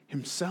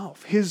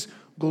himself. His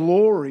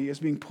glory is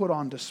being put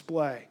on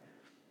display.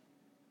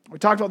 We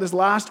talked about this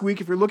last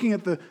week. If you're looking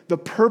at the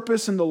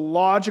purpose and the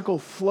logical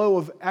flow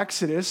of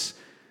Exodus,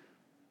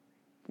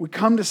 we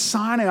come to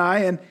Sinai,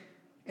 and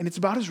it's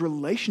about his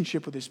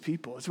relationship with his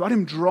people. It's about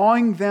him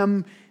drawing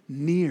them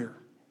near.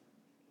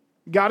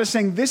 God is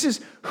saying, this is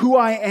who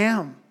I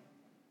am.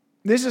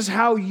 This is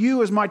how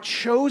you, as my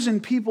chosen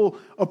people,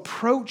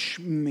 approach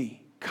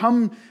me.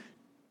 Come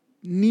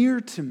near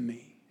to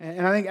me.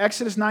 And I think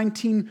Exodus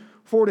 19,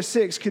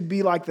 4-6 could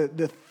be like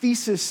the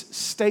thesis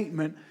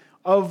statement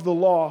of the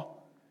law.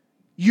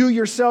 You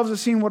yourselves have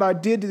seen what I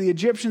did to the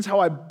Egyptians, how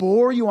I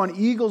bore you on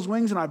eagle's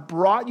wings and I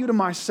brought you to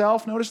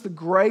myself. Notice the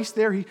grace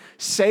there. He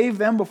saved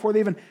them before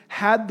they even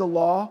had the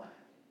law.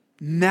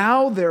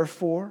 Now,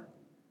 therefore,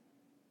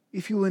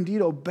 if you will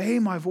indeed obey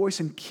my voice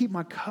and keep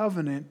my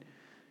covenant,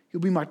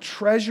 you'll be my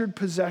treasured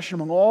possession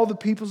among all the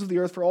peoples of the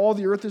earth, for all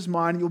the earth is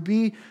mine. You'll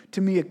be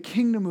to me a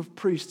kingdom of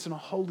priests and a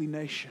holy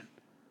nation.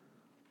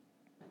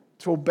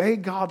 To obey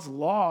God's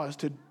law is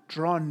to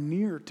draw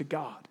near to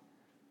God.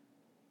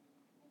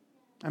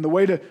 And the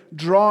way to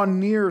draw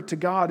near to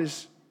God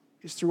is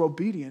through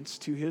obedience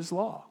to his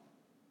law.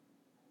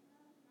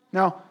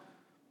 Now,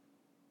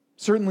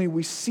 certainly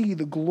we see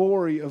the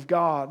glory of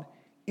God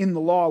in the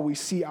law. We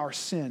see our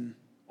sin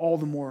all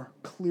the more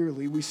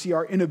clearly. We see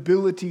our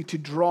inability to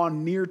draw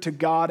near to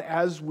God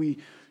as we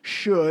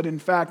should. In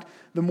fact,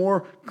 the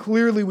more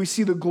clearly we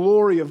see the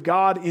glory of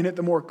God in it,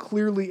 the more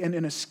clearly and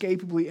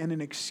inescapably and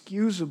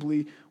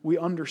inexcusably we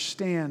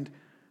understand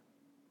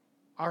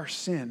our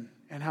sin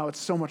and how it's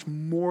so much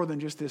more than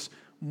just this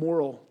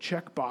moral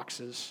check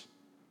boxes.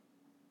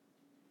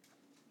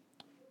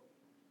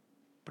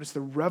 But it's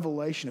the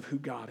revelation of who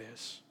God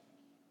is.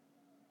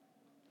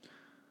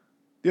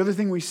 The other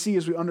thing we see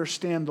as we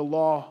understand the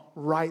law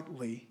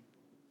rightly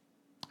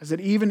is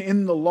that even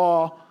in the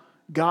law,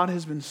 God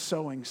has been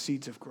sowing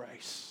seeds of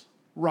grace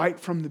right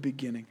from the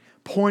beginning,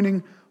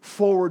 pointing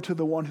forward to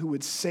the one who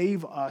would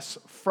save us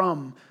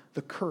from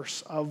the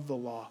curse of the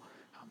law.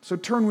 So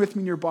turn with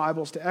me in your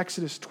Bibles to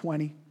Exodus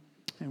 20,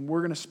 and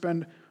we're going to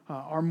spend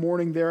our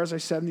morning there, as I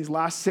said, in these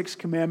last 6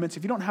 commandments.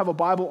 If you don't have a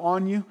Bible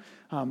on you,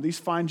 these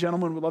fine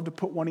gentlemen would love to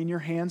put one in your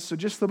hands. So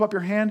just slip up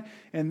your hand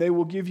and they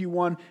will give you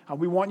one.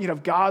 We want you to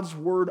have God's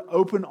word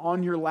open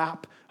on your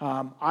lap.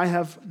 I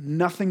have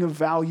nothing of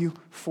value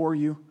for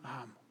you.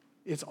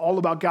 It's all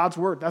about God's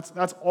word.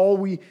 That's all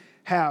we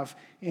have.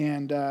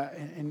 And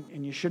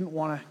you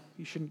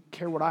shouldn't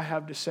care what I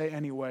have to say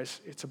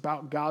anyways. It's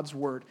about God's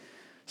word.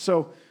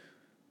 So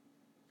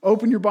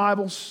open your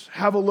Bibles,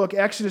 have a look.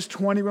 Exodus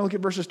 20, we're going to look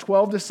at verses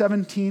 12 to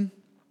 17.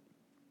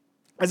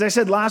 As I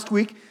said last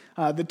week,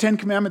 the 10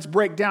 Commandments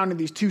break down into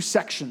these 2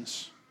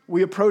 sections.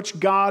 We approach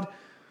God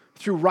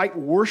through right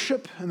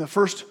worship, and the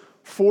first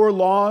 4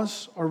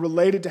 laws are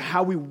related to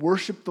how we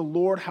worship the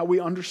Lord, how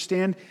we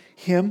understand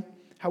him,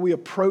 how we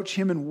approach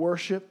him in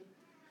worship.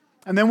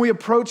 And then we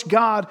approach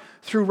God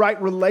through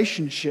right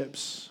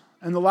relationships.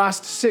 And the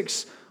last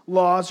 6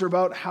 laws are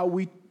about how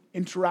we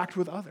interact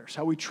with others,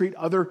 how we treat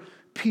other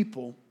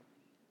people.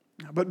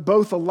 But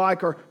both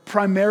alike are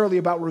primarily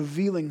about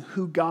revealing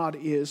who God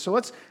is. So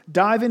let's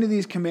dive into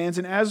these commands.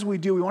 And as we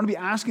do, we want to be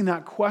asking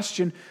that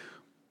question,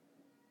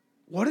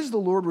 what is the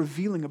Lord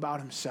revealing about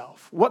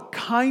himself? What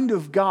kind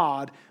of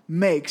God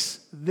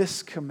makes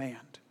this command?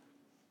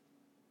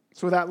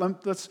 So with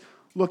that, let's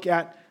look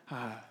at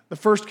the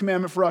first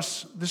commandment for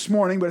us this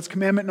morning, but it's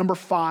commandment number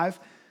 5.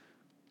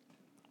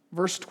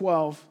 Verse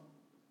 12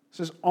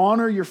 says,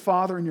 honor your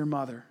father and your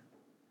mother,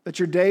 that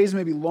your days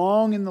may be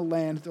long in the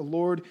land that the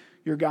Lord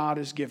your God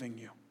is giving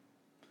you.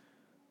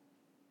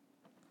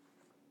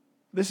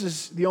 This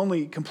is the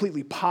only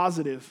completely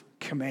positive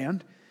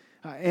command,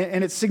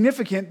 and it's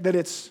significant that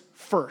it's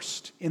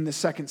first in the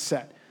second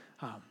set.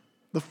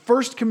 The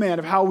first command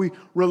of how we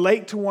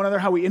relate to one another,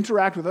 how we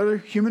interact with other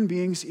human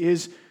beings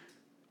is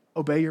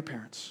obey your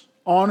parents.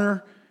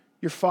 Honor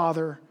your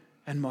father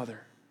and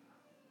mother.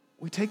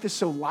 We take this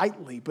so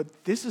lightly,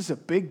 but this is a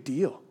big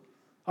deal.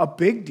 A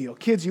big deal.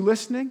 Kids, you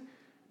listening?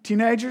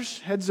 Teenagers,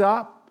 heads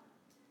up.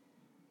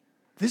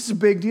 This is a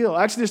big deal.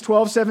 Exodus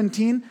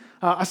 12:17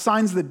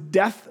 assigns the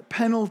death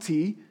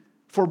penalty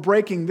for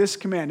breaking this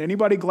command.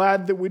 Anybody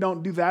glad that we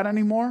don't do that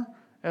anymore,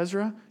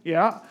 Ezra?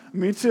 Yeah,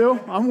 me too.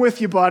 I'm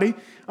with you, buddy.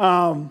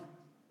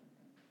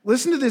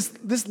 Listen to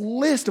this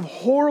list of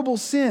horrible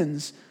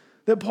sins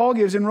that Paul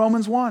gives in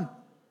Romans 1.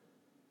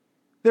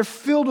 They're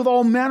filled with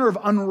all manner of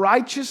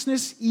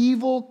unrighteousness,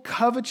 evil,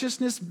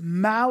 covetousness,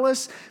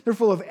 malice. They're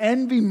full of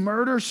envy,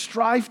 murder,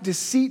 strife,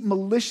 deceit,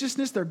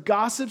 maliciousness. They're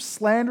gossips,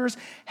 slanderers,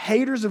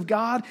 haters of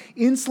God,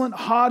 insolent,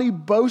 haughty,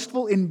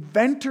 boastful,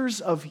 inventors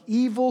of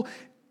evil,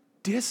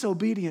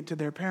 disobedient to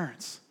their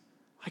parents.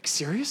 Like,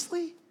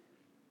 seriously?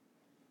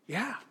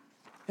 Yeah,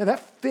 that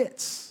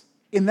fits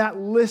in that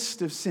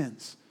list of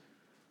sins.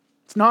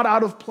 It's not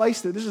out of place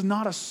there. This is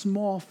not a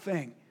small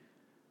thing.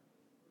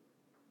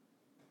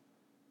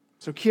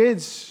 So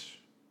kids,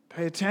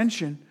 pay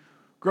attention.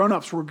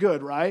 Grown-ups, we're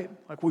good, right?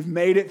 Like we've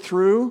made it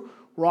through.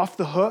 We're off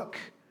the hook.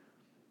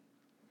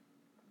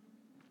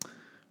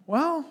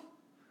 Well,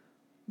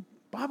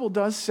 Bible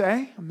does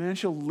say a man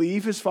shall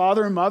leave his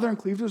father and mother and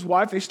cleave to his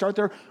wife. They start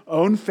their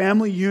own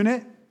family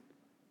unit.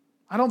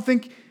 I don't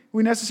think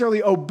we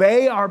necessarily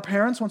obey our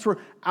parents once we're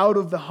out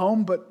of the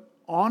home, but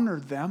honor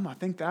them. I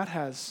think that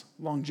has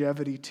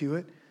longevity to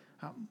it.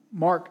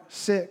 Mark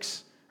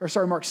 7,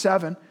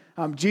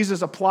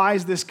 Jesus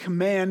applies this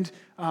command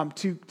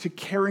to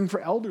caring for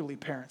elderly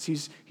parents.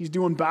 He's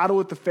doing battle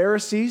with the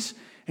Pharisees,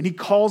 and he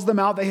calls them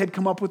out. They had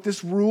come up with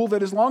this rule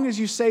that as long as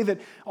you say that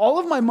all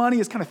of my money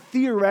is kind of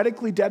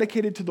theoretically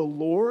dedicated to the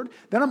Lord,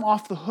 then I'm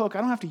off the hook.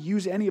 I don't have to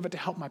use any of it to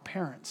help my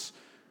parents.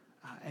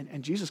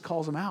 And Jesus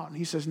calls them out, and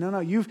he says, no,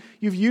 you've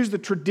used the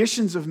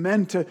traditions of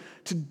men to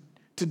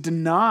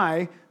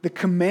deny the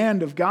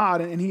command of God.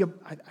 And he,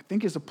 I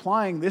think, is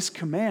applying this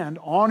command,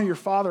 honor your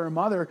father and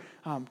mother,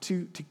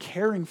 to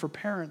caring for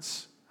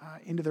parents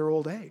into their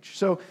old age.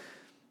 So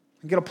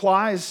it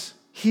applies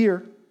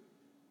here.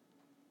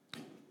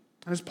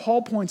 And as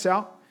Paul points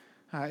out,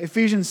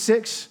 Ephesians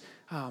 6,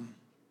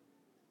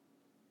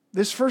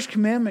 this first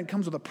commandment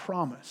comes with a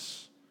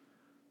promise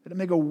that it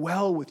may go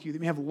well with you, that you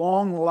may have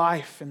long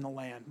life in the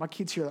land. My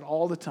kids hear that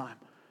all the time.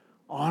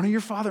 Honor your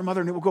father and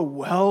mother, and it will go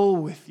well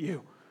with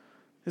you.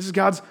 This is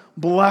God's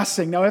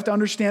blessing. Now we have to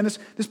understand this.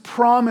 This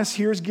promise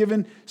here is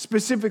given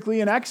specifically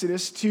in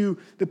Exodus to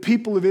the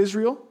people of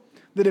Israel,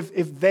 that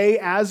if they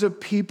as a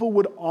people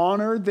would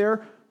honor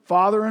their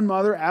father and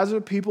mother as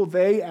a people,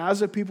 they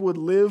as a people would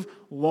live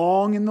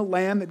long in the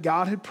land that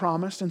God had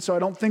promised. And so I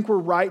don't think we're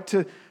right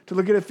to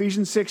look at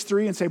Ephesians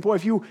 6:3 and say, boy,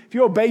 if you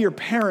obey your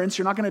parents,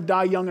 you're not going to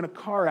die young in a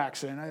car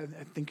accident.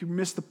 I think you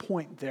missed the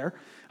point there.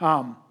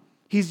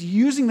 He's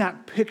using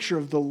that picture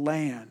of the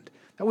land.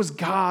 That was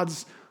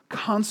God's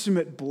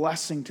consummate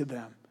blessing to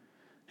them.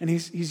 And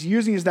he's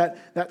using as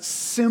that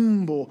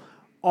symbol,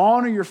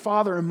 honor your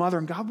father and mother,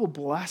 and God will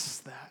bless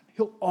that.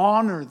 He'll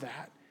honor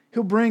that.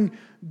 He'll bring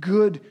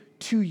good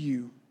to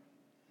you.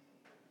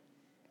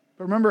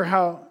 But remember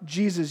how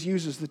Jesus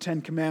uses the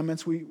Ten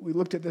Commandments. We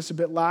looked at this a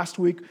bit last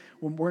week.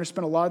 We're going to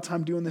spend a lot of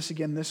time doing this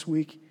again this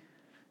week.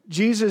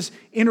 Jesus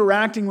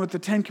interacting with the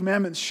Ten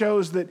Commandments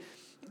shows that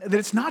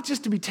it's not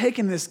just to be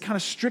taken in this kind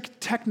of strict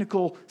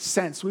technical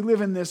sense. We live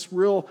in this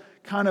real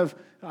kind of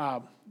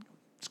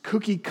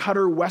cookie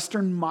cutter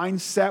Western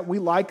mindset. We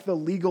like the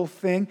legal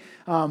thing.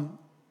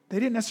 They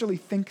didn't necessarily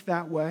think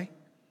that way.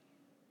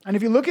 And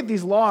if you look at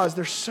these laws,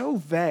 they're so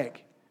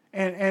vague.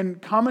 And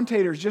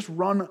commentators just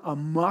run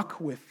amok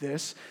with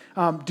this.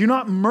 Do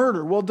not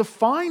murder. Well,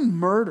 define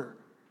murder,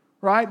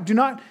 right? Do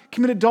not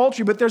commit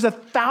adultery, but there's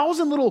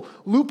 1,000 little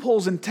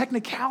loopholes and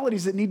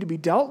technicalities that need to be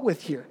dealt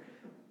with here.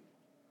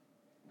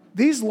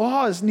 These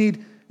laws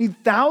need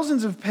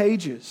thousands of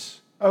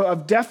pages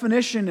of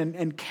definition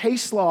and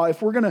case law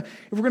if we're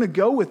gonna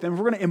go with them, if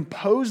we're gonna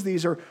impose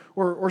these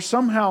or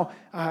somehow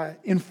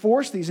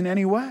enforce these in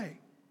any way.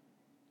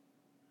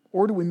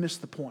 Or do we miss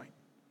the point?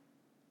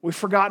 We've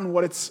forgotten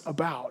what it's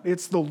about.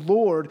 It's the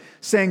Lord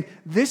saying,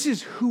 this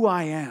is who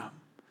I am.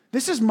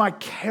 This is my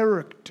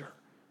character.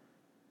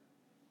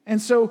 And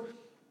so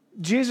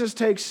Jesus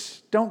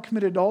takes, don't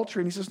commit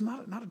adultery, and he says,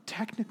 not a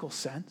technical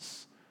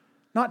sense.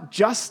 Not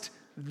just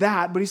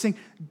that, but he's saying,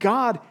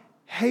 God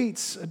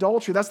hates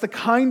adultery. That's the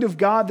kind of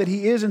God that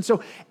he is. And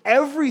so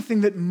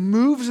everything that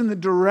moves in the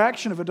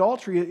direction of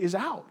adultery is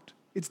out.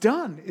 It's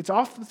done. It's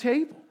off the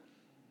table.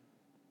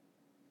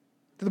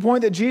 To the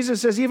point that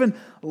Jesus says even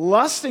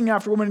lusting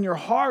after a woman in your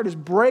heart is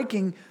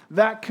breaking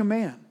that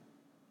command.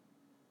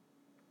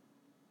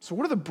 So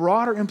what are the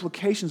broader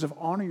implications of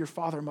honor your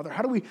father and mother?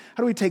 How do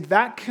we take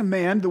that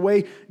command the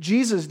way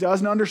Jesus does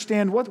and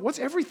understand what's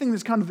everything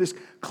that's kind of this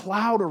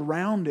cloud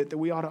around it that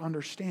we ought to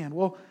understand?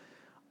 Well,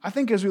 I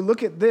think as we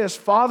look at this,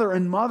 father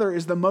and mother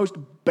is the most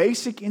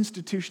basic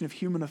institution of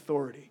human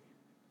authority.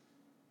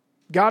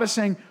 God is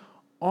saying,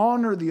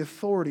 honor the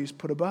authorities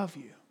put above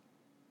you.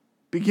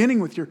 Beginning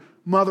with your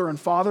mother and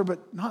father,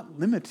 but not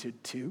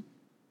limited to.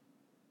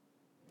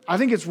 I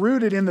think it's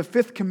rooted in the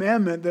fifth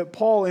commandment that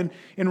Paul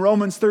in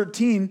Romans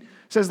 13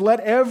 says, let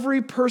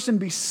every person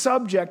be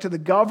subject to the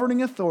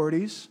governing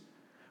authorities.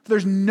 For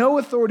there's no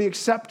authority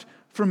except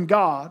from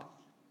God,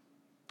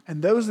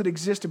 and those that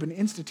exist have been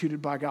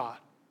instituted by God.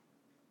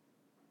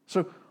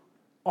 So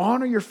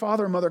honor your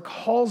father and mother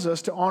calls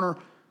us to honor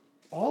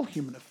all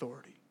human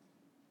authority.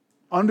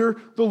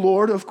 Under the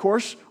Lord, of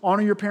course,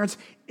 honor your parents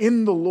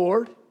in the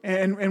Lord.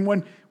 And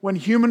when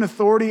human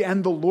authority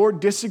and the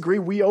Lord disagree,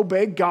 we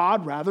obey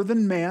God rather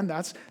than man.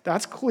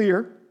 That's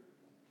clear.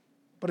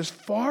 But as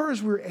far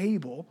as we're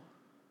able,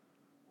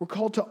 we're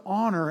called to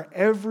honor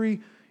every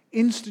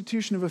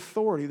institution of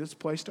authority that's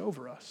placed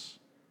over us.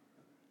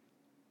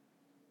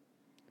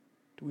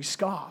 Do we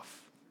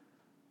scoff?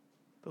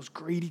 Those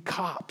greedy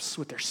cops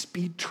with their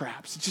speed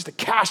traps. It's just a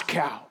cash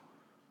cow.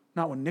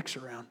 Not when Nick's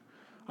around.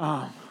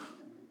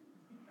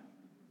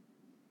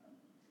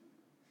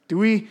 Do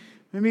we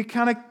maybe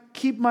kind of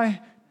keep my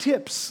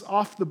tips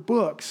off the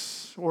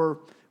books or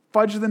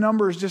fudge the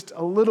numbers just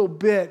a little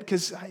bit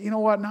because, you know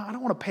what, no, I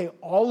don't want to pay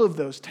all of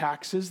those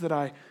taxes that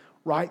I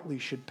rightly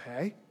should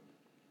pay.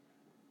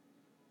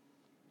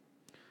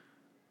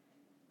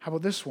 How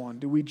about this one?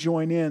 Do we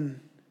join in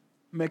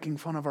making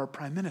fun of our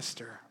prime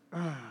minister.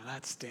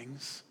 That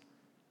stings.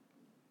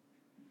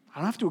 I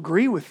don't have to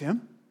agree with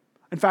him.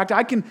 In fact,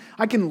 I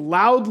can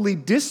loudly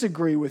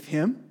disagree with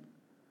him,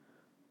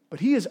 but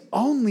he is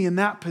only in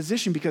that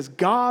position because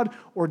God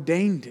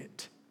ordained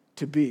it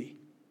to be.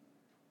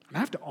 And I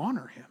have to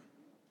honor him.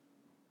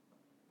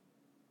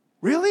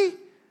 Really?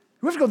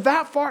 We have to go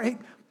that far? Hey,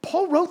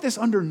 Paul wrote this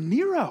under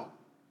Nero.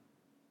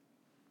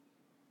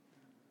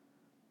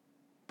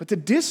 But to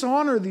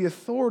dishonor the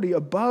authority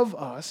above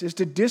us is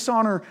to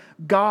dishonor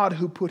God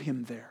who put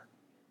him there.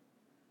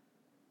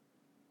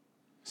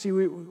 See,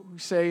 we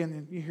say,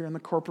 and you hear in the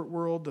corporate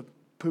world, the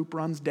poop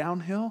runs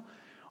downhill.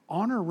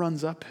 Honor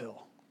runs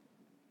uphill.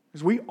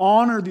 As we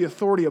honor the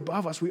authority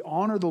above us, we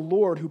honor the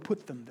Lord who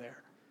put them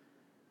there.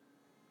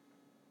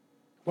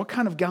 What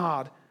kind of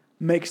God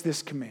makes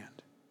this command?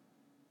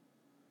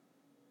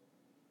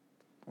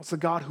 Well, it's the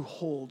God who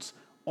holds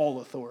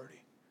all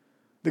authority.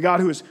 The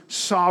God who is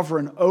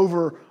sovereign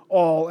over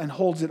all and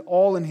holds it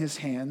all in his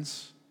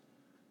hands.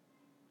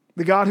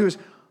 The God who is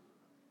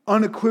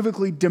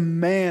unequivocally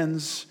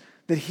demands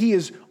that he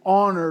is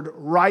honored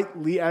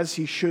rightly as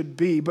he should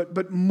be.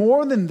 But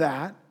more than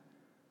that,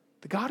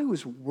 the God who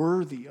is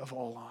worthy of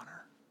all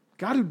honor.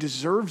 God who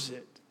deserves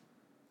it.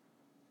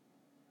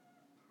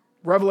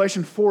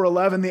 Revelation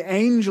 4:11, the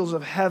angels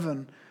of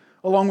heaven,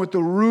 along with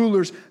the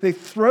rulers, they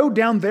throw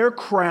down their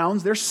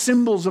crowns, their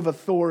symbols of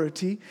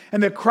authority,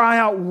 and they cry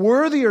out,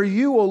 "Worthy are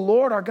you, O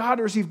Lord our God,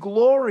 to receive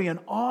glory and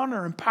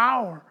honor and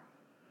power.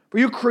 For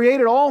you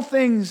created all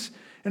things,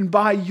 and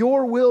by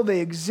your will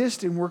they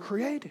exist and were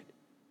created."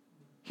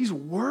 He's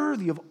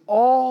worthy of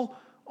all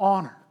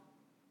honor.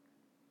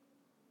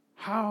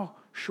 How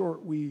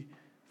short we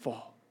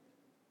fall.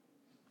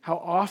 How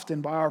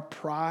often by our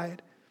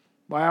pride,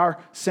 by our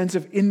sense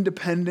of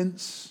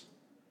independence,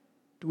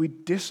 do we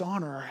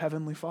dishonor our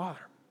Heavenly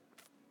Father?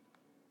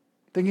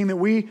 Thinking that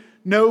we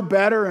know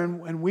better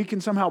and we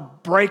can somehow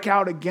break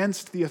out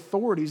against the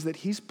authorities that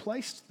He's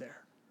placed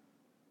there.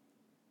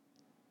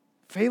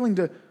 Failing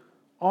to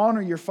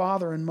honor your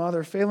father and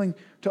mother, failing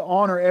to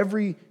honor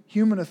every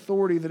human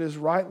authority that is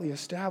rightly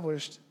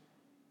established,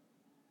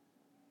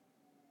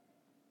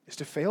 is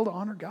to fail to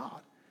honor God.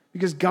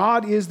 Because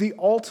God is the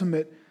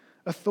ultimate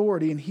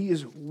authority and He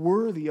is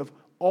worthy of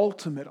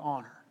ultimate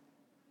honor.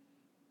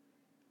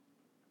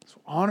 So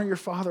honor your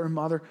father and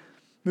mother.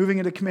 Moving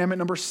into commandment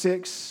number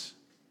 6,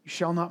 you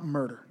shall not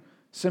murder.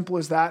 Simple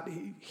as that.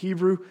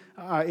 Hebrew,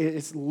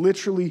 it's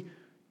literally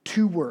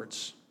 2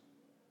 words.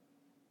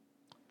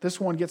 This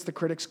one gets the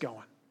critics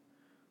going.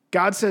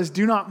 God says,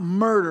 do not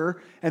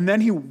murder, and then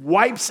He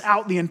wipes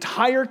out the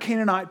entire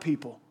Canaanite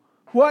people.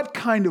 What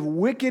kind of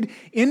wicked,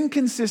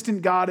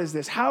 inconsistent God is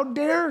this? How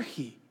dare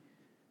He?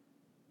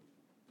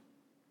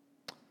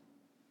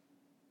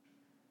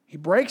 He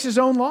breaks His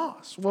own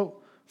laws. Well,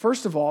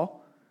 first of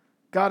all,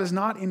 God is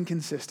not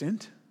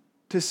inconsistent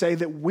to say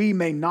that we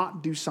may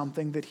not do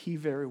something that He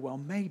very well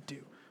may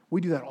do. We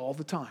do that all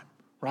the time,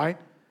 right?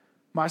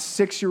 My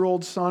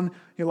 6-year-old son,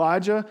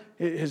 Elijah,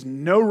 has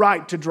no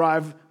right to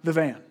drive the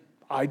van.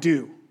 I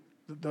do.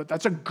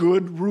 That's a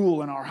good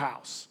rule in our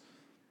house.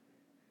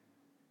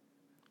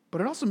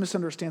 But it also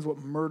misunderstands what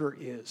murder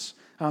is.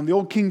 The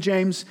old King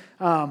James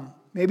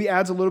maybe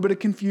adds a little bit of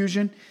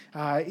confusion.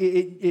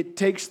 It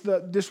takes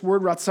this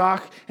word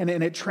ratzach and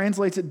it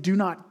translates it do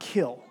not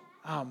kill.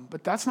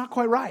 But that's not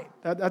quite right.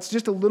 That's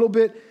just a little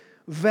bit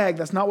vague.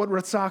 That's not what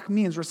ratzach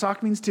means.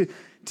 Ratzach means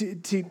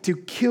to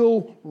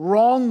kill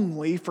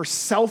wrongly for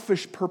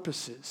selfish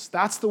purposes.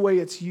 That's the way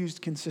it's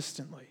used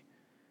consistently.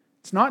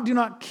 It's not do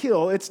not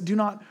kill, it's do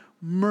not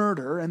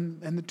murder, and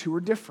the two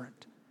are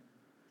different.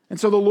 And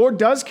so the Lord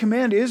does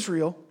command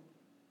Israel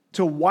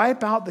to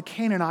wipe out the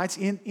Canaanites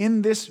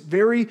in this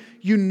very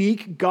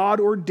unique,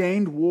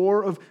 God-ordained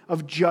war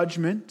of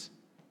judgment.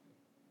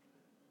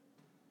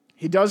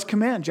 He does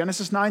command,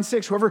 Genesis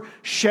 9:6, whoever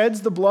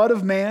sheds the blood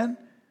of man,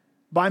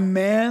 by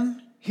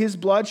man his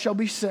blood shall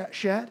be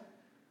shed.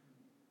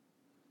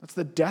 That's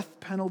the death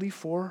penalty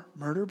for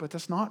murder, but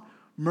that's not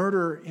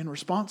murder in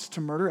response to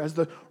murder as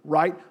the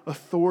right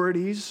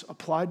authorities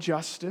apply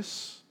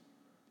justice.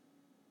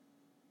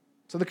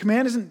 So the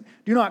command isn't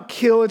do not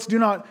kill, it's do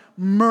not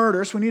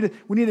murder. So we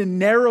need to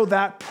narrow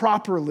that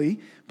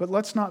properly, but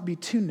let's not be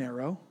too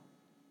narrow.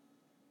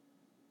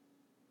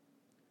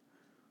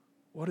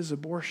 What is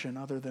abortion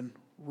other than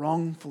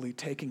wrongfully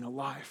taking a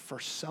life for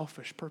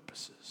selfish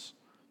purposes?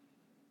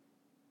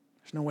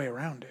 There's no way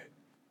around it.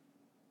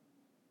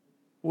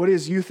 What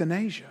is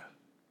euthanasia?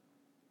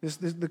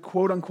 The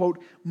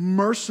quote-unquote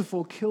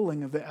merciful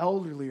killing of the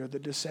elderly or the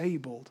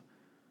disabled,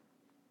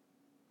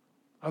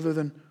 other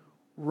than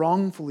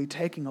wrongfully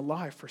taking a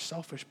life for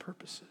selfish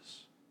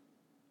purposes.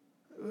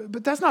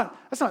 But that's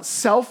not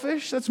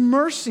selfish. That's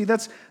mercy.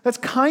 That's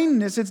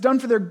kindness. It's done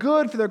for their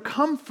good, for their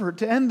comfort,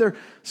 to end their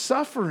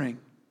suffering.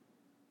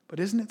 But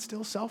isn't it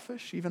still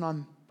selfish, even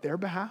on their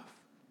behalf?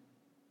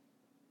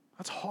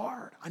 That's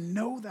hard. I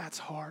know that's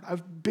hard.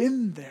 I've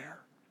been there.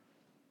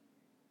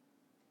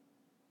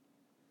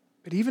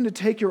 But even to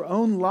take your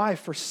own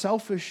life for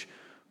selfish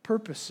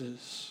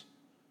purposes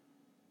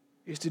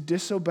is to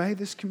disobey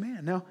this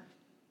command. Now,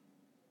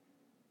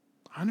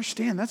 I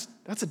understand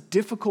that's a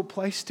difficult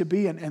place to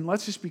be, and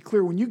let's just be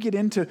clear, when you get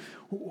into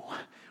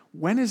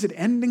when is it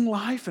ending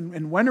life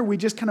and when are we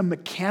just kind of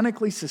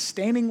mechanically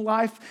sustaining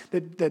life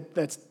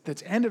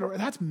that's ended, or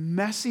that's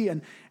messy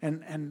and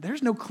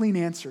there's no clean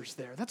answers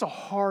there. That's a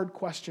hard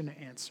question to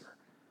answer.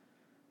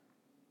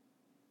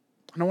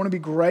 And I want to be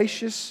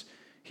gracious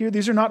here.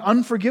 These are not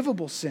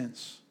unforgivable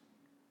sins.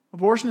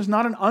 Abortion is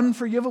not an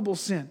unforgivable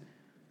sin.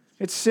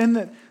 It's sin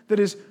that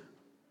is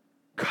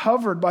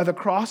covered by the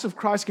cross of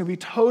Christ, can be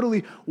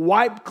totally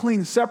wiped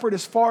clean, separate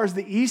as far as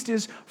the east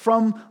is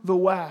from the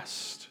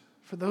west.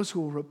 For those who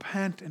will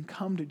repent and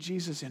come to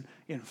Jesus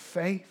in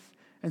faith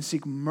and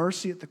seek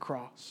mercy at the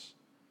cross.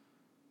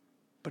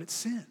 But it's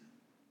sin.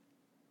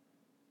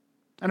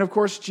 And of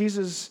course,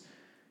 Jesus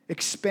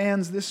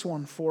expands this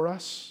one for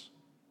us.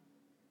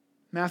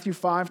 Matthew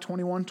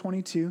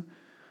 5:21-22.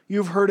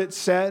 You've heard it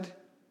said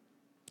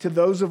to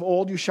those of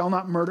old, you shall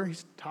not murder.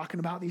 He's talking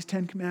about these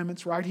 10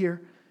 commandments right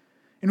here.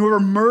 And whoever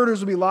murders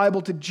will be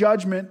liable to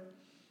judgment.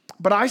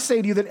 But I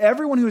say to you that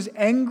everyone who is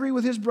angry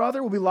with his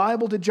brother will be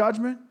liable to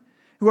judgment.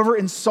 Whoever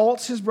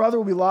insults his brother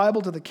will be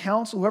liable to the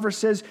council. Whoever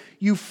says,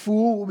 you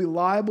fool, will be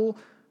liable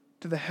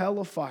to the hell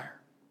of fire.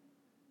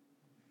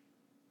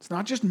 It's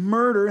not just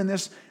murder in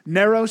this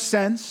narrow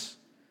sense,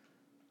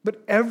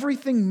 but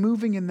everything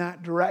moving in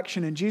that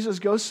direction. And Jesus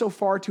goes so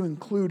far to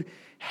include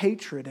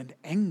hatred and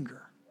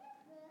anger.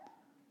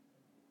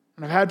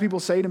 And I've had people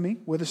say to me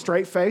with a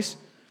straight face,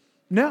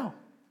 no,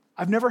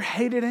 I've never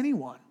hated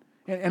anyone.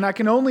 And I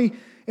can only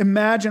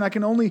imagine, I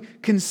can only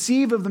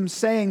conceive of them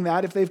saying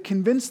that if they've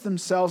convinced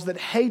themselves that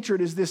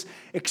hatred is this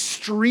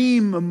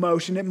extreme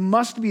emotion. It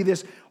must be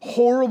this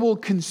horrible,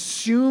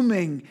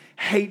 consuming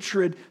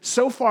hatred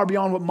so far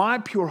beyond what my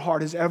pure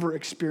heart has ever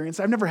experienced.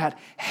 I've never had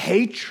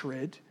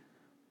hatred.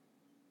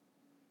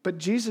 But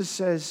Jesus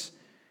says,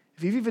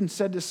 if you've even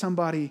said to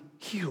somebody,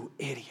 you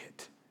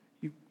idiot,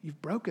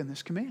 you've broken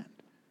this command.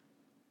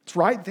 It's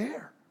right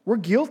there. We're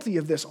guilty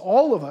of this,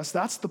 all of us.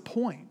 That's the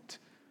point.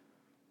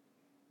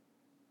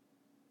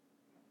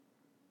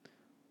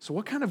 So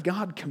what kind of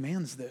God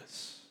commands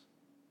this?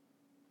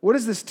 What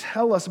does this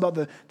tell us about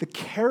the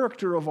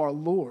character of our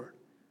Lord?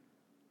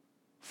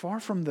 Far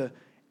from the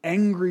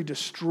angry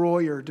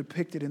destroyer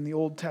depicted in the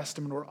Old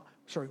Testament,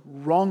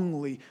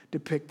 wrongly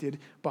depicted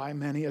by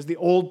many as the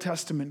Old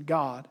Testament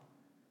God.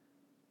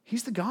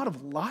 He's the God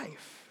of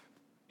life.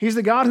 He's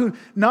the God who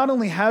not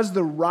only has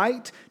the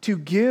right to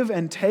give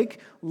and take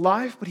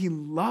life, but He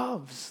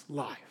loves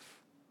life.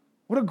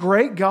 What a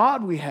great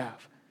God we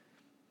have.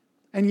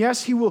 And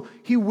yes, He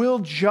will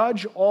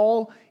judge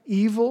all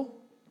evil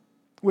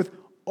with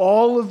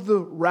all of the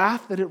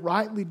wrath that it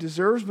rightly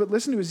deserves. But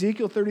listen to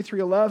Ezekiel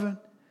 33:11.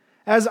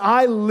 As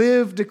I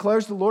live,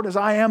 declares the Lord, as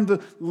I am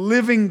the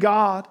living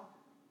God,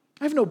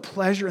 I have no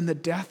pleasure in the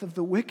death of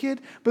the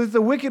wicked, but that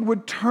the wicked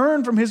would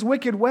turn from his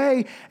wicked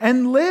way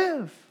and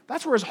live.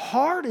 That's where his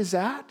heart is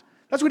at.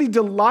 That's what He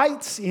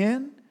delights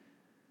in.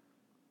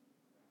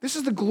 This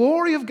is the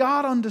glory of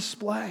God on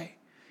display.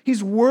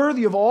 He's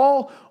worthy of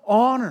all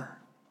honor.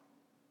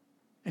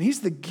 And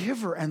He's the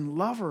giver and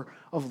lover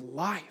of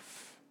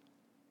life.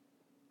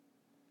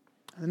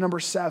 And number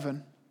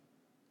 7,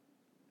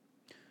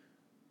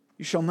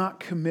 you shall not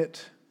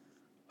commit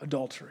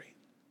adultery.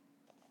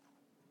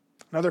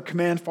 Another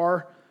command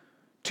far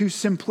too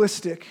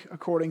simplistic,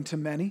 according to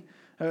many.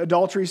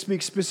 Adultery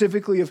speaks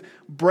specifically of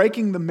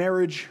breaking the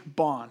marriage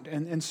bond.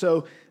 And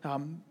so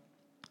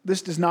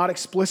this does not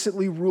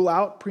explicitly rule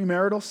out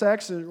premarital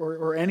sex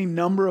or any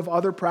number of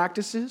other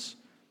practices.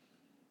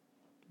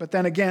 But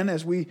then again,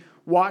 as we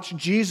watch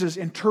Jesus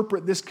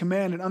interpret this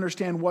command and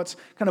understand what's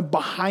kind of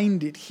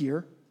behind it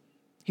here,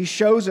 He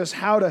shows us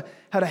how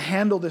to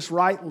handle this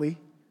rightly.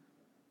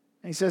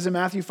 And He says in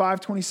Matthew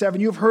 5:27,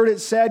 you have heard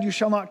it said, you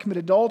shall not commit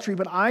adultery,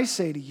 but I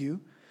say to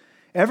you,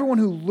 everyone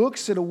who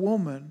looks at a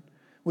woman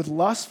with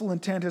lustful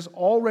intent has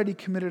already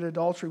committed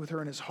adultery with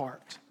her in his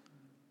heart.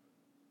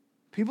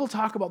 People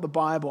talk about the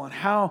Bible and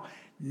how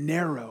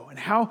narrow and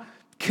how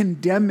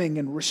condemning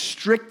and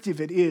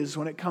restrictive it is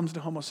when it comes to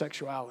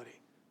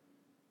homosexuality.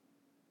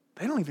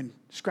 They don't even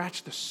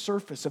scratch the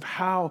surface of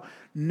how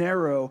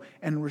narrow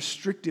and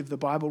restrictive the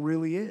Bible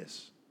really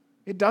is.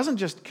 It doesn't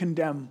just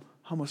condemn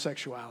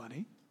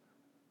homosexuality.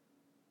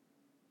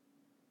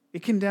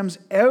 It condemns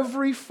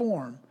every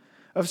form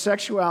of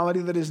sexuality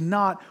that is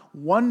not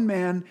one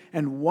man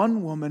and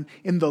one woman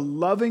in the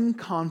loving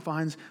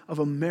confines of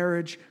a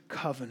marriage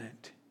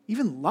covenant.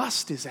 Even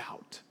lust is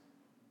out.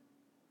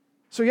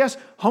 So yes,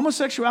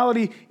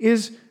 homosexuality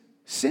is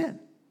sin.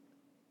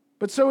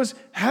 But so is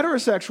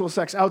heterosexual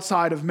sex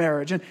outside of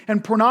marriage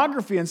and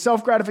pornography and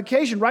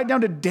self-gratification, right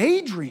down to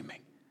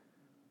daydreaming.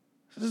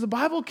 So does the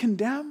Bible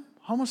condemn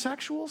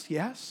homosexuals?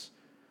 Yes.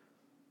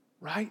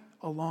 Right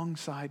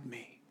alongside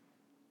me.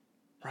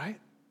 Right?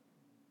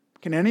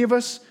 Can any of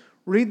us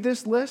read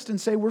this list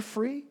and say we're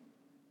free?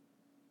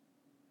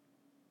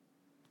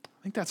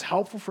 I think that's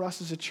helpful for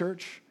us as a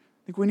church.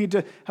 I think we need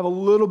to have a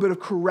little bit of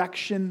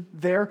correction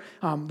there.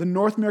 The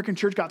North American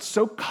church got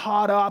so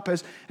caught up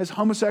as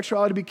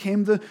homosexuality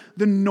became the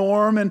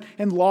norm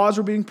and laws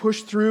were being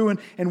pushed through,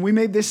 and we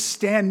made this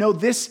stand. No,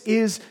 this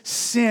is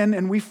sin,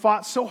 and we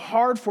fought so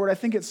hard for it. I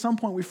think at some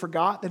point we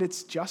forgot that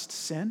it's just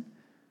sin.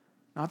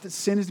 Not that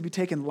sin is to be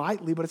taken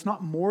lightly, but it's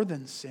not more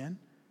than sin.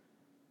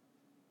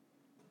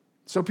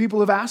 So people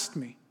have asked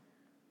me,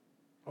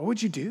 what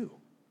would you do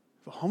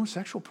if a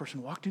homosexual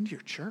person walked into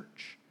your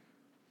church?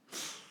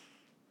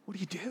 What do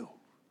you do?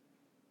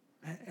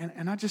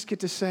 And I just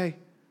get to say,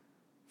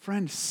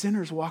 friend,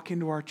 sinners walk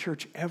into our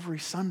church every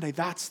Sunday.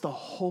 That's the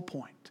whole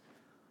point.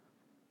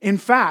 In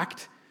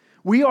fact,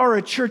 we are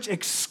a church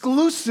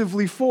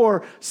exclusively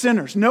for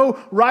sinners. No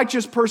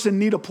righteous person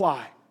need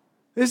apply.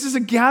 This is a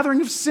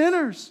gathering of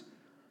sinners,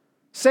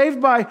 saved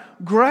by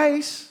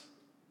grace,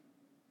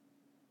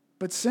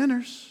 but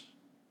sinners.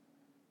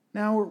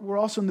 Now we're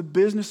also in the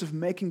business of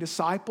making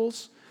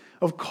disciples,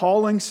 of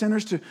calling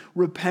sinners to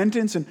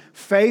repentance and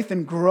faith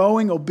and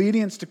growing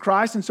obedience to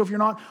Christ. And so if you're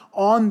not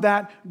on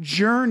that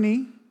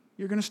journey,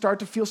 you're going to start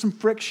to feel some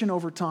friction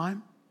over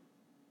time.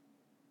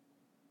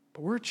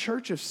 But we're a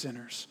church of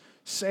sinners,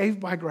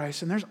 saved by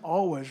grace, and there's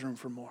always room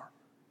for more.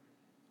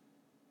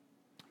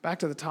 Back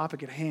to the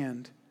topic at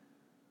hand.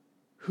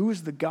 Who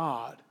is the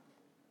God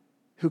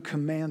who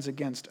commands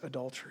against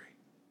adultery?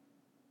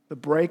 The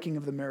breaking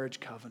of the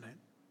marriage covenant.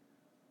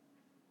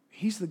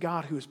 He's the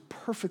God who is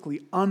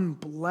perfectly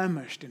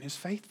unblemished in his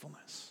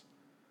faithfulness.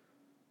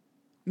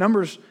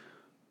 Numbers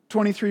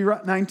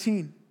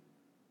 23:19.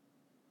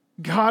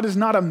 God is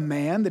not a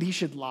man that he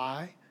should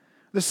lie,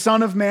 the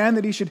son of man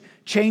that he should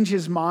change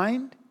his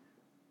mind.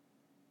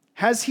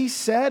 Has he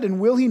said and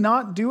will he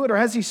not do it? Or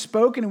has he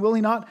spoken and will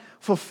he not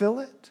fulfill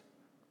it?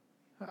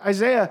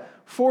 Isaiah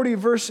 40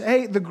 verse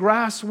 8, the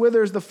grass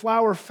withers, the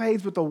flower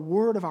fades, but the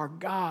word of our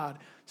God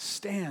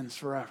stands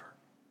forever.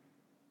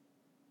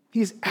 He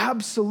is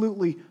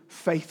absolutely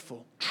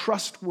faithful,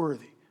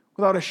 trustworthy,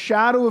 without a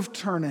shadow of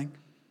turning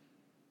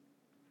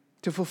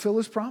to fulfill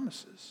his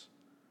promises.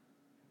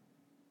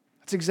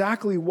 That's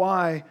exactly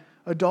why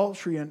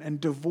adultery and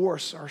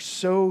divorce are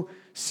so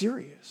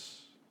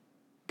serious.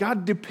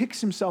 God depicts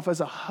himself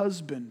as a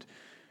husband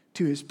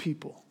to his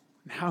people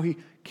and how he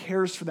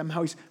cares for them,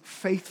 how he's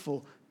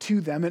faithful to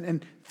them.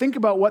 And think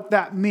about what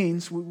that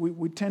means.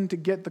 We tend to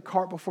get the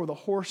cart before the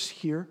horse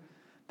here.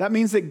 That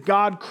means that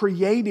God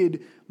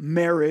created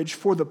marriage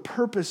for the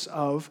purpose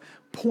of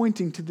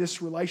pointing to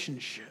this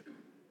relationship.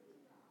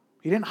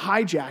 He didn't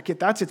hijack it.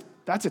 That's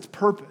its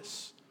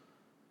purpose.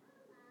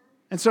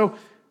 And so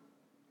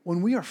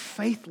when we are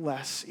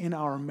faithless in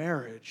our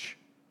marriage,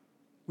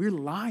 we're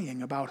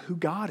lying about who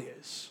God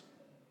is.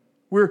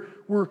 We're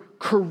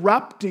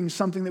corrupting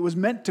something that was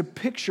meant to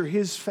picture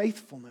his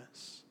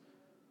faithfulness.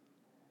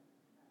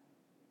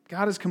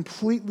 God is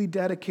completely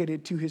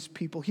dedicated to his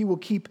people. He will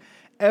keep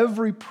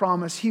every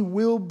promise. He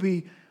will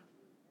be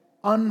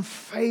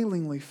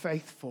unfailingly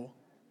faithful.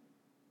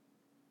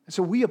 And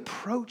so we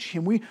approach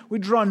him. We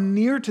draw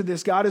near to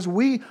this God as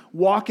we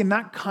walk in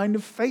that kind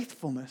of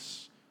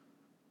faithfulness.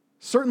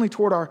 Certainly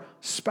toward our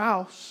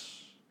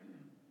spouse,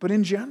 but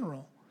in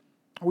general.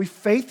 Are we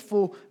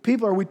faithful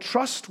people? Are we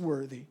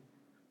trustworthy?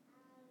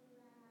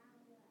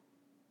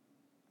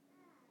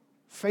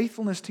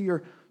 Faithfulness to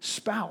your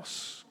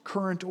spouse,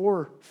 current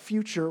or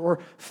future, or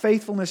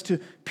faithfulness to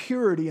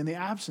purity in the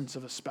absence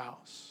of a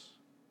spouse.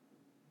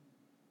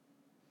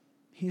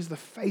 He's the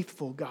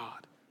faithful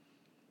God.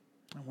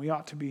 And we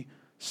ought to be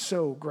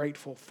so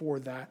grateful for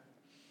that.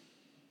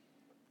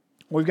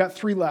 We've got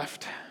 3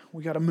 left.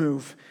 We got to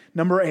move.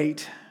 Number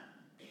 8,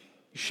 you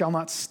shall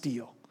not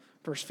steal.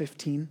 Verse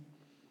 15.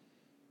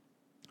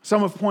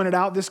 Some have pointed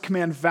out this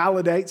command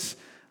validates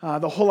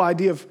the whole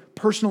idea of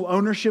personal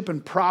ownership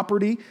and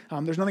property.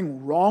 There's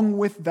nothing wrong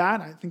with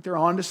that. I think they're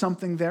onto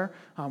something there.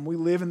 We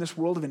live in this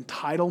world of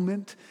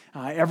entitlement.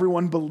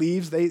 Everyone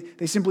believes they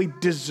simply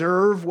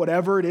deserve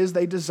whatever it is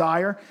they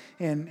desire,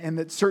 and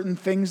that certain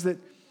things that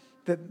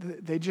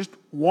they just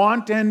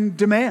want and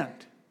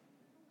demand.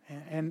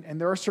 And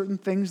there are certain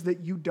things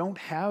that you don't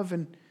have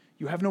and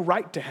you have no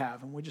right to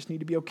have, and we just need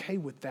to be okay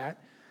with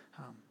that.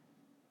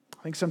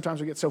 I think sometimes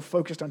we get so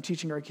focused on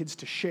teaching our kids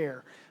to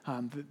share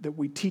that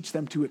we teach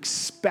them to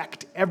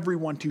expect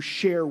everyone to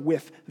share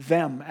with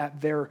them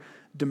at their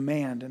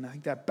demand, and I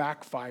think that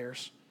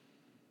backfires.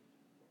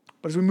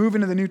 But as we move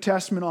into the New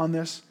Testament on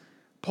this,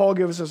 Paul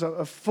gives us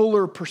a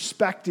fuller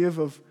perspective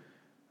of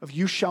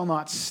you shall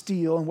not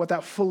steal and what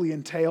that fully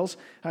entails.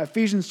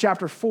 Ephesians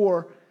chapter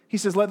 4, he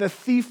says, let the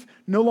thief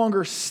no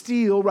longer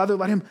steal, rather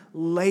let him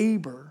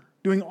labor,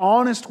 doing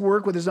honest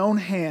work with his own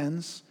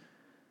hands,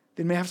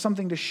 that he may have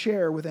something to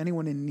share with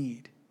anyone in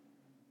need.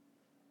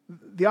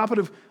 The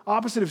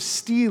opposite of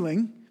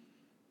stealing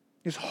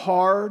is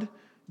hard,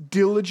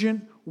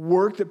 diligent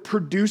work that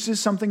produces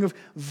something of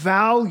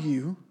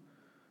value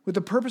with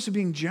the purpose of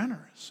being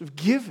generous, of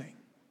giving.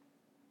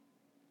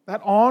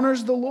 That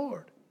honors the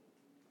Lord.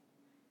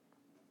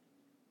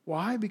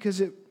 Why? Because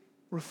it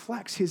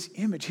reflects his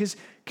image, his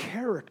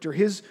character,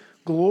 his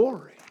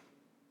glory.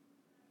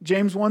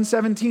 James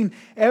 1:17,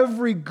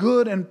 every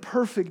good and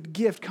perfect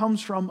gift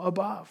comes from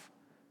above,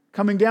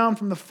 coming down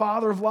from the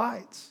Father of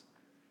lights.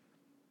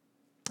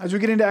 As we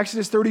get into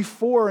Exodus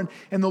 34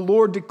 and the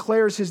Lord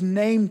declares his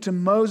name to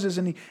Moses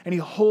and he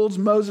holds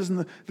Moses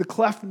in the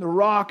cleft in the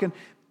rock and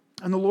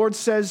the Lord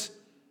says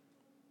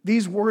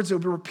these words that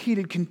will be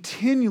repeated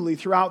continually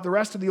throughout the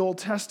rest of the Old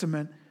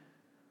Testament.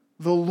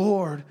 The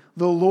Lord,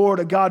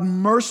 a God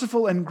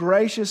merciful and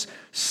gracious,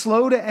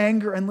 slow to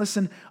anger, and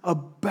listen,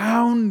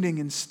 abounding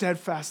in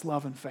steadfast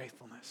love and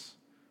faithfulness.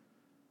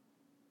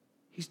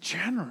 He's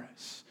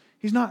generous.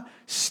 He's not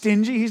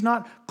stingy. He's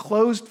not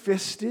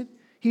closed-fisted.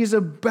 He is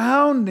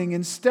abounding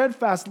in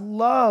steadfast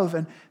love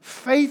and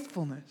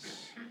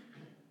faithfulness.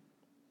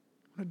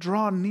 To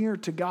draw near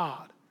to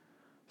God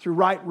through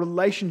right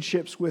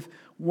relationships with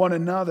one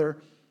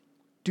another.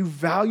 Do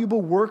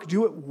valuable work.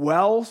 Do it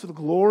well for the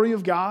glory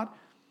of God.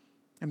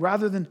 And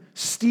rather than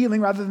stealing,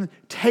 rather than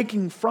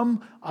taking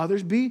from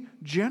others, be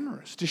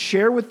generous to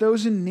share with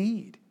those in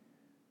need.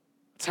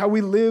 It's how we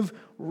live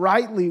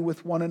rightly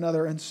with one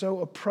another and so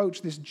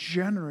approach this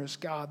generous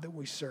God that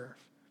we serve.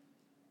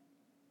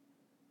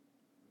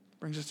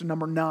 Brings us to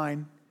number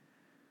 9.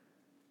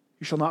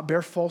 You shall not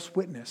bear false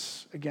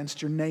witness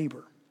against your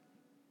neighbor.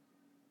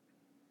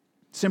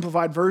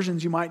 Simplified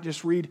versions, you might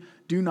just read,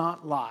 do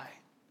not lie.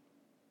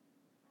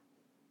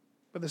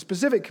 But the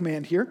specific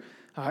command here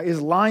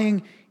is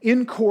lying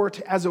in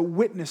court as a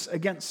witness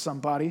against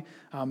somebody.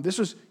 This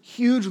was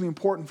hugely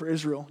important for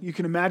Israel. You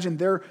can imagine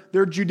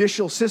their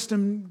judicial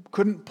system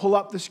couldn't pull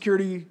up the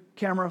security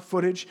camera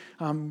footage,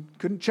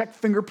 couldn't check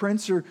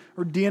fingerprints or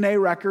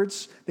DNA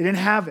records. They didn't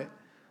have it.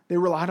 They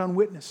relied on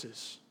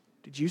witnesses.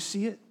 Did you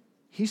see it?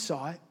 He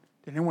saw it.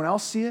 Did anyone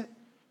else see it?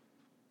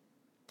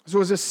 So it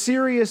was a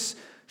serious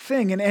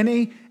thing, and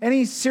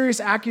any serious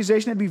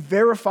accusation had to be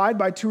verified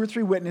by 2 or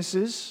 3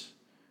 witnesses.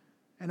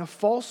 And a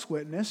false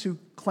witness who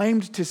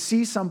claimed to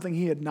see something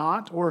he had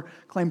not, or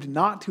claimed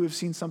not to have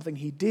seen something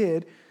he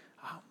did,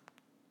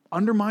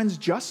 undermines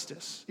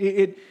justice.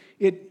 It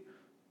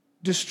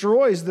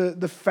destroys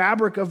the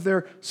fabric of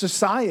their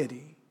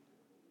society.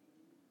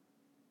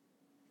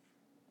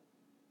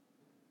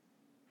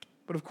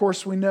 But of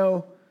course, we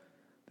know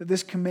that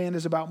this command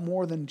is about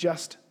more than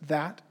just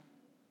that.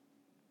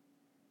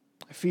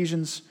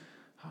 Ephesians,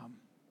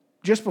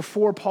 just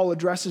before Paul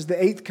addresses the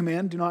 8th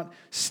command, do not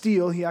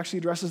steal, he actually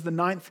addresses the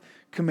 9th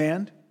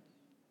command.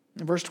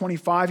 In verse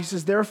 25, he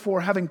says,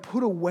 therefore, having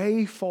put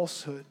away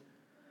falsehood,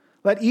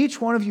 let each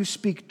one of you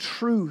speak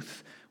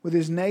truth with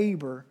his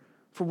neighbor,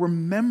 for we're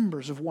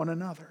members of one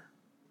another.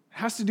 It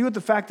has to do with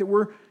the fact that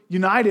we're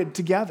united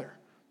together.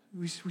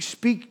 We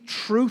speak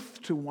truth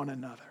to one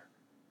another.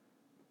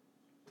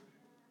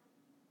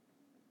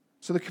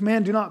 So the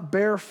command, do not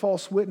bear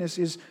false witness,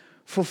 is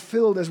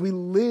fulfilled as we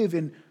live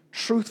in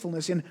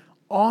truthfulness, in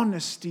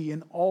honesty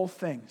in all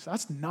things.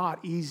 That's not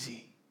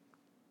easy.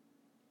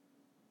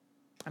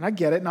 And I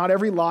get it. Not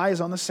every lie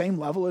is on the same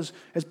level as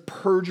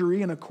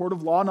perjury in a court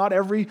of law. Not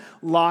every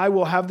lie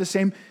will have the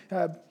same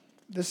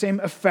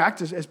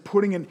effect as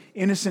putting an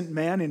innocent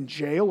man in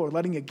jail or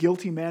letting a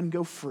guilty man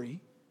go free.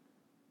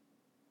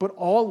 But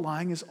all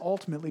lying is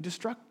ultimately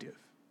destructive.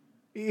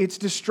 It's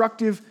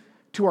destructive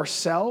to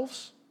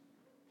ourselves.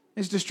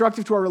 It's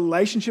destructive to our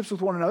relationships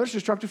with one another. It's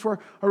destructive to our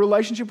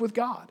relationship with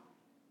God.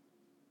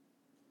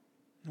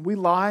 We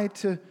lie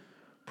to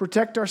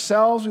protect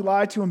ourselves. We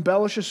lie to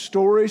embellish a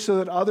story so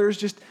that others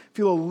just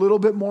feel a little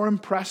bit more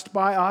impressed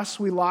by us.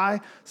 We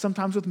lie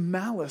sometimes with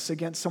malice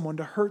against someone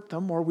to hurt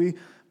them, or we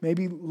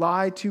maybe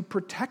lie to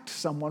protect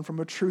someone from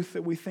a truth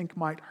that we think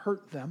might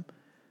hurt them.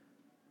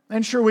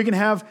 And sure, we can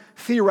have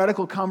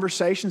theoretical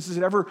conversations. Is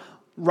it ever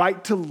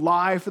right to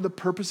lie for the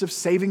purpose of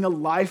saving a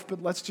life?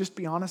 But let's just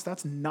be honest,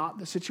 that's not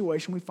the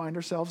situation we find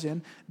ourselves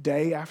in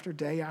day after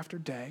day after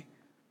day.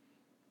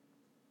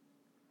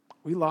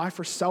 We lie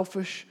for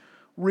selfish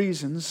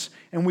reasons,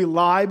 and we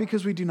lie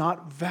because we do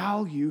not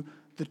value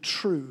the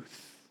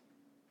truth,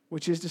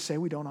 which is to say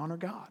we don't honor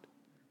God.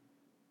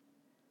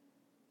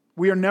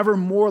 We are never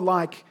more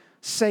like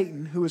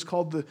Satan, who is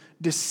called the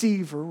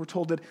deceiver. We're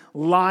told that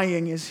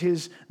lying is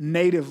his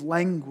native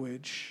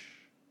language.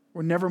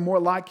 We're never more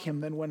like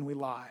him than when we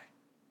lie.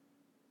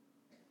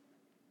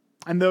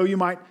 And though you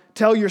might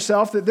tell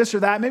yourself that this or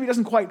that maybe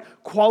doesn't quite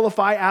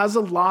qualify as a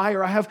lie,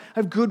 or I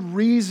have good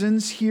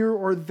reasons here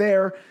or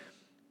there,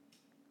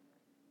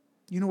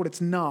 you know what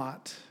it's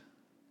not?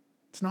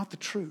 It's not the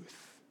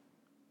truth.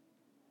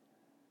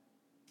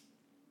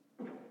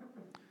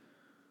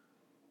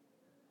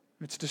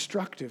 It's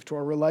destructive to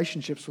our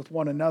relationships with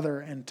one another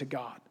and to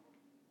God,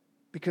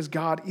 because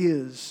God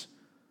is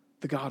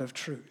the God of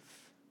truth.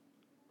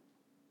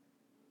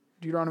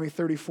 Deuteronomy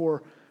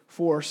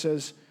 34:4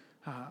 says,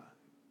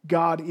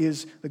 God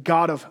is the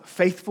God of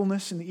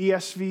faithfulness. In the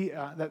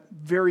ESV, that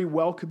very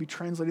well could be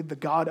translated the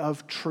God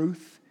of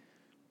truth.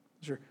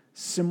 These are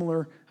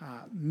similar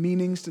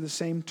meanings to the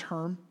same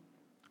term.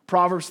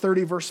 Proverbs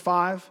 30, verse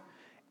 5,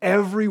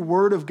 every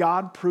word of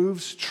God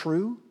proves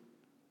true.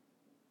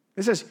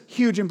 This has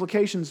huge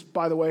implications,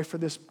 by the way, for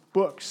this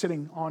book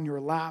sitting on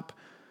your lap.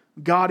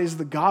 God is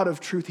the God of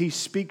truth. He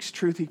speaks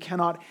truth. He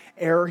cannot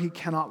err. He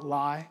cannot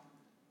lie.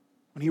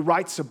 When He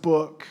writes a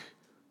book,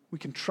 we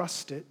can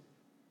trust it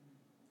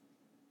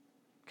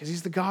because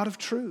He's the God of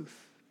truth.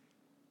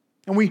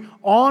 And we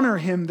honor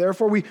Him,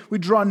 therefore we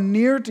draw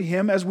near to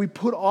Him as we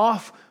put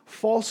off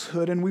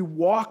falsehood and we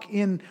walk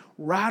in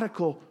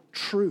radical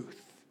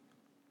truth.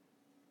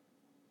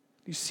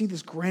 You see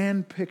this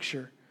grand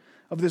picture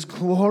of this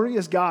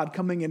glorious God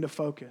coming into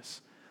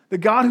focus. The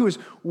God who is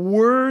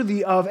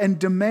worthy of and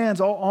demands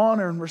all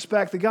honor and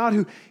respect. The God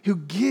who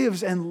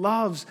gives and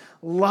loves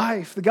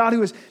life. The God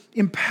who is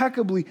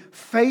impeccably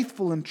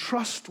faithful and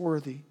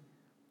trustworthy.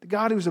 The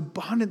God who is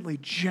abundantly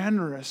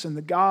generous and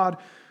the God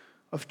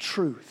of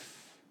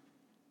truth.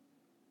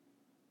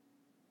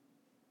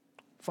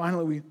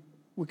 Finally,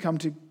 we come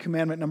to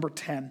commandment number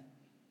 10,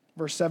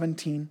 verse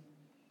 17.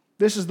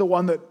 This is the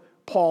one that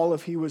Paul,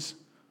 if he was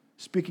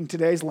speaking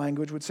today's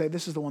language, would say,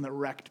 this is the one that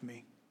wrecked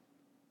me.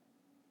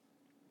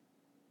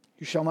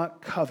 You shall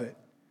not covet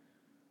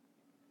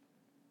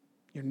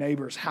your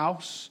neighbor's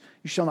house.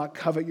 You shall not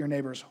covet your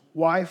neighbor's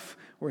wife,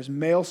 or his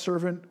male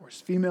servant, or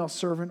his female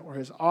servant, or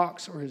his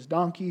ox, or his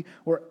donkey,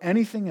 or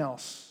anything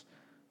else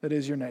that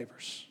is your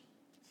neighbor's.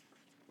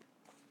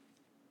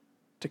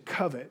 To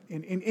covet.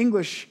 In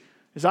English,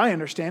 as I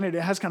understand it,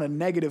 it has kind of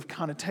negative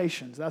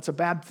connotations. That's a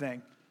bad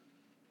thing.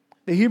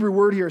 The Hebrew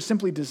word here is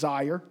simply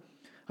desire.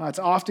 It's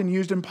often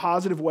used in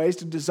positive ways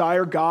to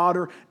desire God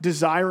or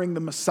desiring the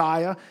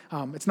Messiah.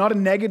 It's not a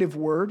negative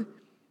word.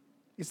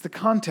 It's the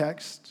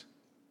context.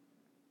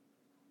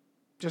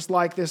 Just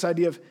like this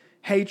idea of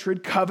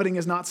hatred, coveting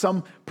is not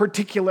some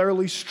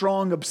particularly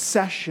strong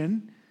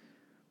obsession.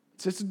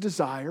 It's just a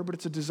desire, but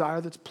it's a desire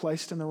that's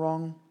placed in the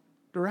wrong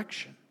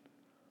direction.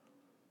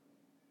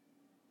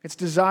 It's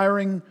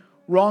desiring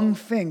wrong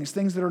things,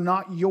 things that are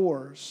not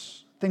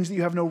yours, things that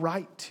you have no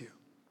right to.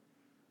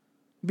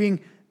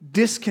 Being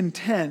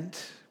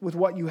discontent with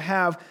what you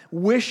have,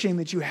 wishing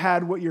that you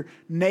had what your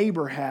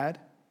neighbor had.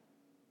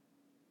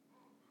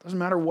 Doesn't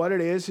matter what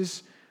it is,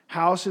 his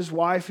house, his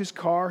wife, his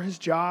car, his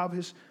job,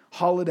 his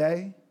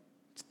holiday.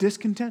 It's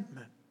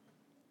discontentment.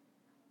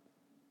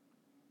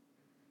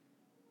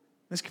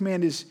 This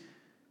command is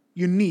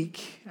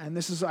unique, and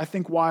this is, I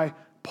think, why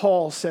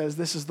Paul says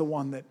this is the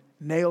one that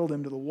nailed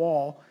him to the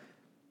wall,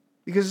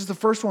 because it's the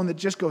first one that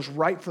just goes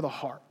right for the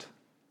heart.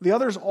 The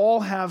others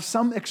all have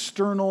some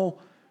external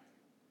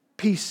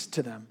piece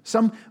to them,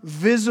 some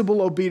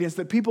visible obedience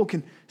that people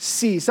can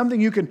see,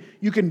 something you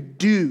can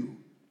do.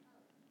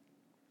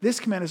 This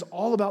command is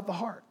all about the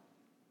heart.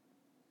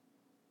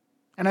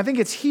 And I think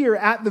it's here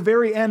at the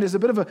very end as a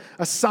bit of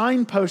a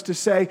signpost to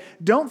say,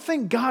 don't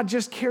think God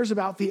just cares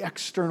about the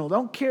external.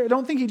 Don't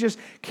think He just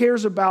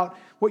cares about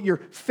what your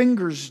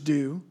fingers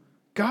do.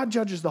 God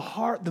judges the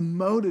heart, the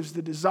motives,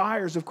 the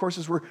desires. Of course,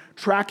 as we're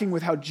tracking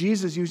with how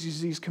Jesus uses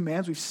these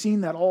commands, we've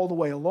seen that all the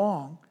way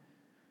along.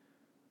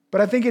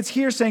 But I think it's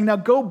here saying, now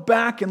go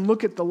back and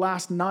look at the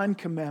last 9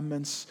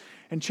 commandments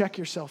and check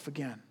yourself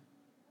again.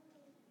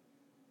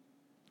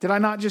 Did I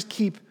not just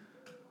keep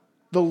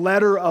the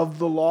letter of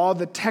the law,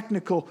 the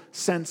technical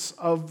sense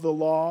of the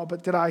law,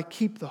 but did I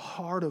keep the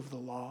heart of the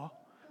law?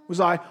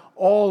 Was I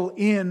all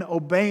in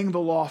obeying the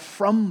law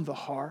from the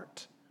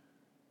heart?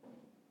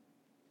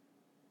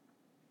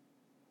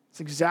 It's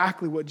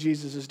exactly what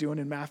Jesus is doing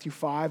in Matthew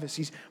 5 as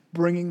He's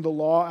bringing the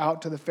law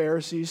out to the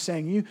Pharisees,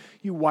 saying,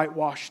 you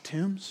whitewashed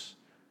tombs.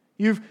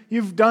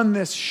 You've done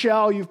this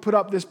shell, you've put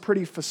up this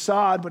pretty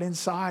facade, but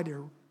inside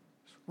are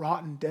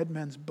rotten dead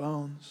men's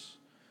bones.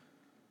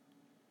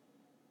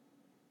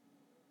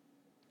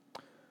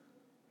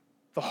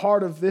 The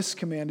heart of this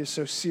command is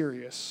so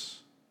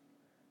serious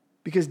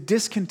because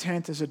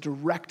discontent is a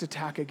direct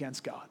attack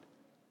against God.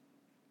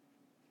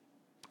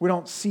 We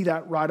don't see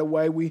that right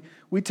away. We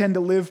tend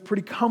to live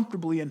pretty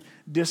comfortably in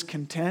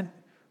discontent.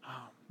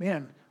 Oh,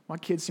 man, my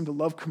kids seem to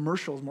love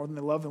commercials more than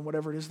they love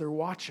whatever it is they're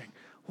watching.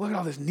 Look at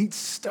all this neat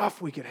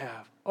stuff we could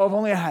have. Oh, if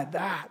only I had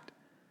that.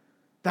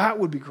 That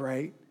would be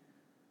great.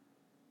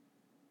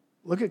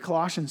 Look at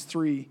Colossians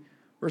 3,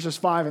 verses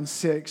 5 and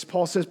 6.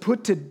 Paul says,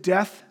 put to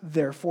death,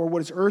 therefore,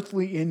 what is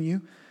earthly in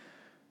you,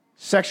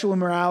 sexual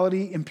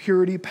immorality,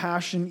 impurity,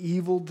 passion,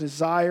 evil,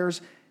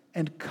 desires,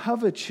 and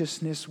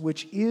covetousness,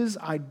 which is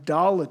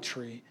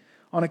idolatry.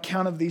 On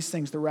account of these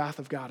things, the wrath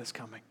of God is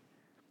coming.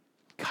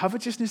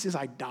 Covetousness is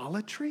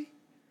idolatry?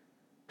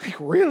 Like,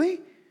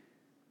 really?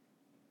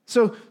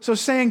 So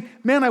saying,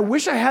 man, I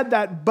wish I had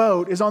that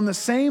boat is on the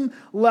same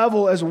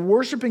level as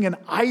worshiping an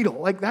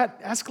idol. Like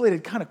that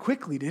escalated kind of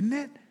quickly, didn't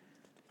it?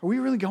 Are we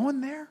really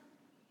going there?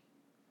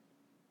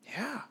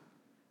 Yeah,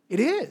 it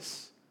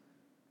is.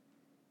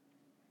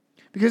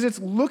 Because it's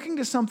looking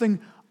to something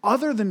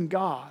other than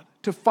God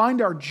to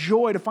find our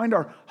joy, to find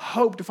our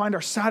hope, to find our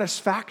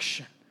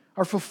satisfaction,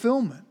 our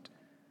fulfillment.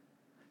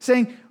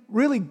 Saying,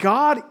 really,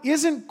 God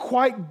isn't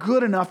quite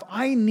good enough.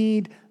 I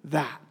need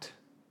that.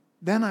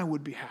 Then I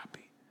would be happy.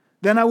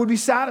 Then I would be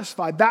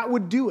satisfied. That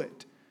would do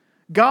it.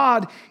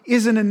 God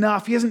isn't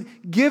enough. He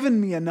hasn't given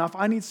me enough.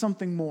 I need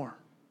something more.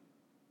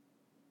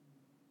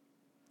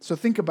 So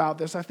think about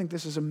this. I think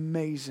this is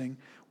amazing.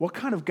 What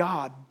kind of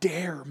God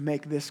dare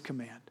make this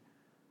command?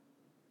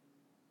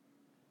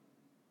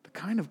 The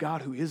kind of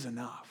God who is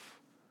enough.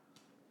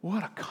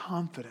 What a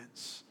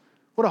confidence.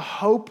 What a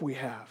hope we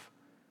have.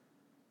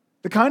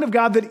 The kind of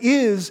God that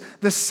is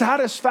the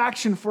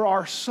satisfaction for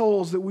our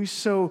souls that we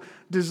so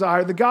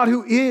desire. The God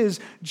who is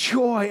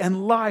joy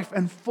and life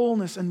and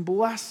fullness and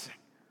blessing.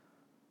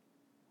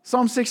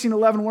 Psalm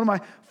 16:11, one of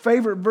my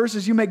favorite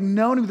verses, you make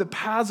known to me the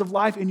paths of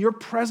life. In your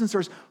presence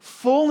there's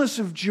fullness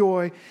of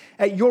joy.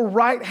 At your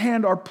right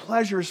hand are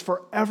pleasures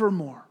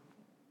forevermore.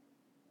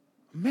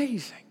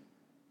 Amazing.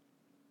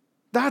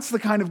 That's the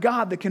kind of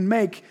God that can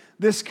make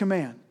this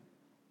command.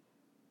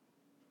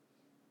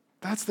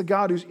 That's the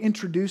God who's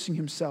introducing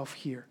himself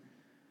here.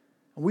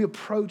 And we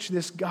approach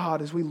this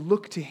God as we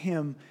look to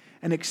him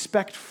and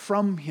expect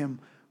from him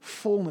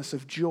fullness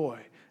of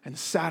joy and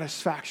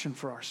satisfaction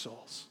for our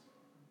souls.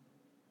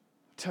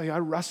 I tell you, I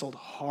wrestled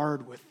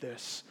hard with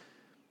this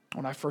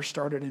when I first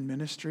started in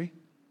ministry.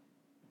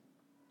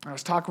 I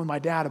was talking with my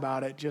dad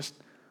about it just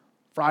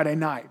Friday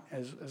night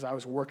as I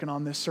was working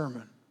on this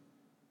sermon.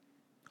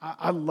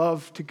 I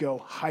love to go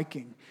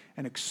hiking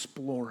and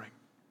exploring.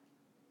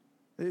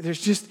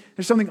 There's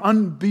something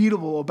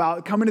unbeatable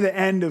about coming to the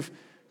end of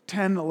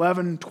 10,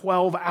 11,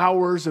 12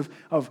 hours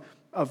of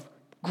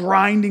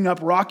grinding up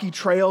rocky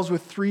trails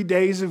with 3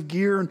 days of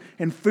gear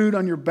and food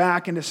on your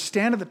back, and to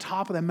stand at the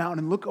top of that mountain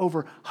and look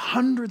over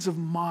hundreds of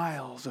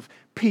miles of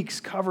peaks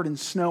covered in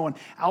snow and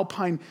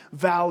alpine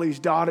valleys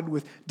dotted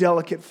with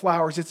delicate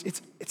flowers.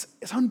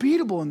 It's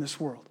unbeatable in this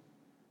world.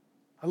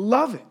 I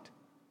love it.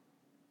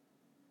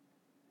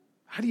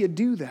 How do you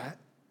do that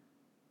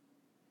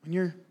when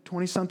you're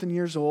 20-something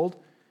years old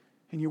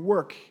and you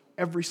work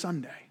every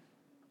Sunday?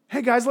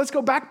 Hey guys, let's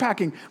go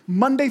backpacking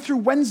Monday through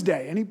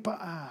Wednesday.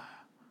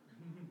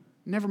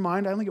 Never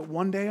mind, I only get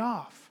 1 day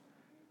off.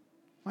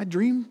 My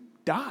dream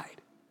died.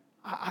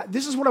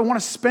 This is what I want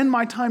to spend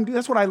my time doing.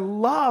 That's what I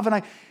love, and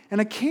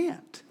I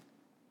can't.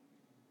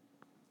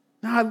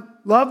 Now, I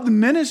love the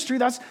ministry.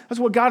 That's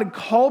what God had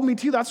called me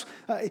to. That's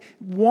what I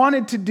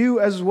wanted to do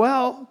as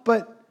well.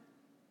 But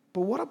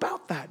what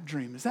about that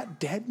dream? Is that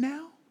dead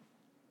now?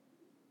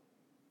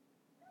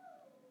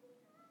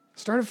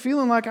 Started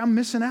feeling like I'm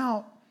missing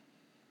out.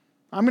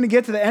 I'm going to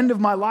get to the end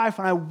of my life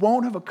and I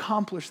won't have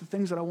accomplished the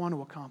things that I want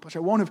to accomplish. I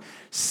won't have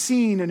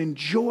seen and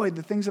enjoyed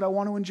the things that I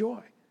want to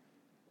enjoy.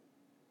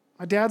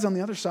 My dad's on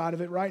the other side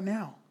of it right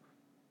now.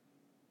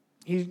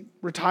 He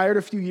retired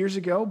a few years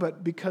ago,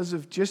 but because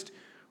of just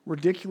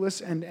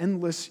ridiculous and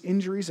endless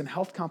injuries and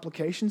health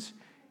complications,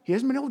 he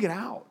hasn't been able to get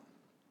out.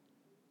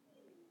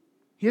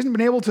 He hasn't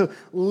been able to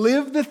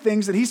live the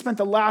things that he spent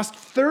the last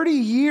 30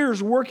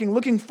 years working,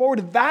 looking forward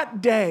to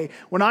that day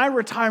when I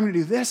retire, I'm going to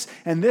do this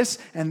and this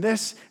and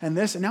this and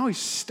this. And now he's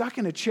stuck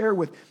in a chair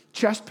with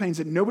chest pains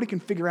that nobody can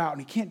figure out,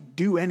 and he can't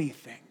do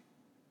anything.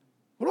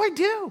 What do I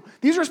do?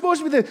 These are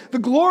supposed to be the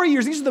glory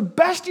years. These are the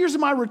best years of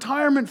my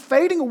retirement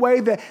fading away.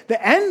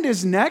 The end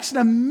is next, and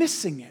I'm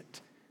missing it.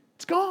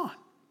 It's gone.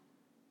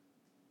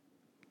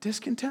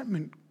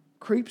 Discontentment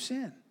creeps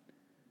in.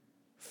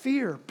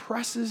 Fear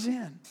presses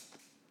in.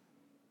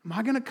 Am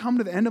I going to come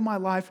to the end of my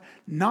life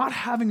not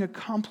having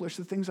accomplished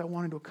the things I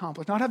wanted to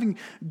accomplish, not having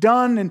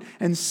done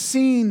and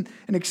seen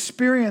and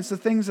experienced the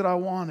things that I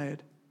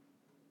wanted?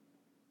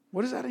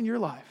 What is that in your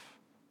life?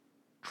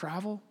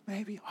 Travel,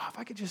 maybe? Oh, if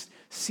I could just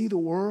see the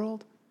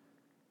world.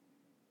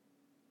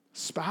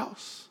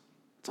 Spouse.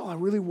 That's all I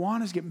really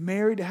want, is get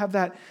married, to have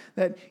that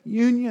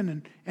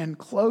union and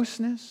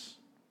closeness.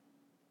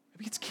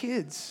 Maybe it's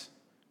kids.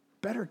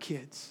 Better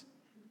kids.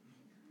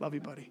 Love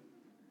you, buddy.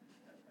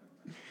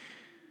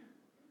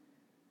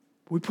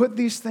 We put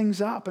these things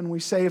up and we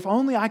say, if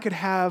only I could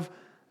have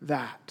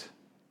that.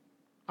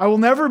 I will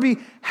never be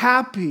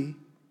happy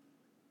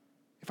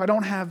if I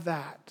don't have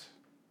that.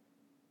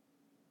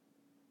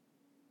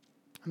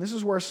 And this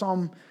is where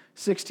Psalm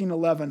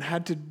 16:11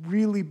 had to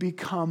really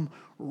become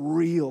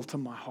real to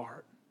my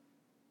heart.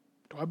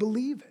 Do I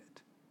believe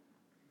it?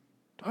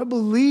 Do I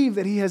believe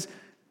that he has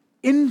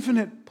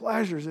infinite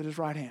pleasures at his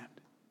right hand?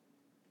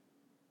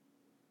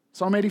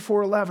 Psalm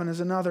 84:11 is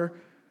another.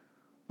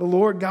 The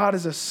Lord God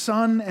is a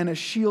sun and a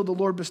shield. The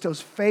Lord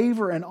bestows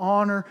favor and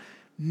honor.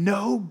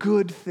 No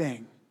good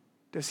thing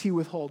does he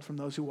withhold from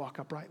those who walk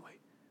uprightly.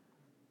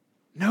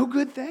 No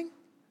good thing?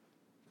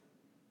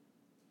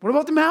 What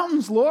about the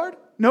mountains, Lord?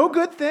 No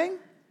good thing?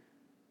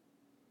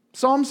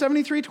 Psalm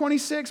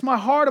 73:26, my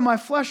heart and my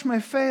flesh may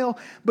fail,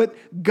 but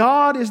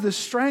God is the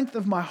strength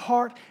of my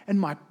heart and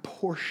my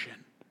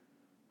portion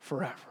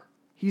forever.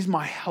 He's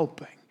my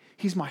helping.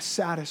 He's my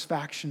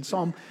satisfaction.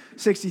 Psalm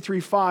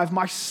 63:5,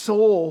 my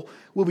soul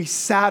will be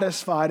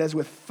satisfied as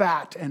with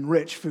fat and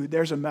rich food.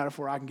 There's a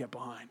metaphor I can get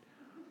behind.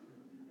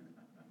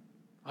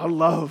 I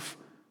love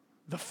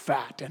the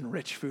fat and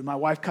rich food. My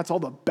wife cuts all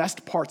the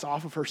best parts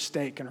off of her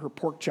steak and her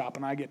pork chop,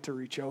 and I get to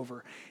reach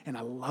over. And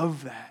I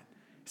love that.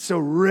 It's so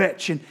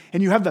rich. And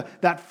you have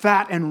that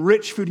fat and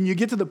rich food, and you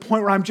get to the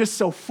point where I'm just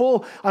so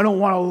full, I don't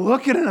want to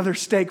look at another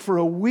steak for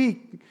a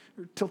week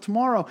or till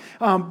tomorrow.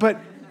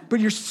 But but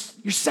you're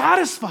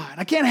satisfied.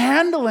 I can't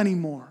handle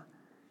anymore.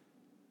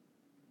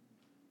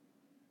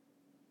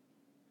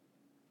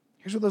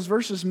 Here's what those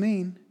verses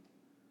mean.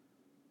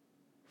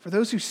 For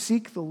those who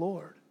seek the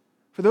Lord,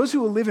 for those who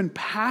will live in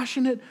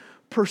passionate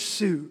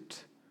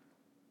pursuit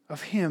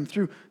of Him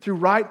through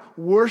right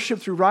worship,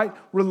 through right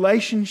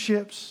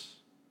relationships,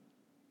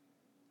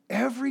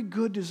 every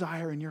good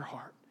desire in your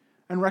heart,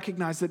 and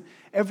recognize that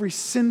every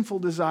sinful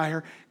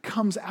desire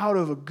comes out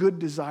of a good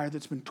desire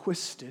that's been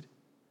twisted.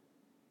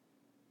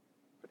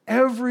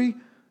 Every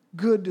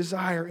good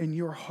desire in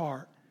your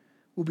heart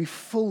will be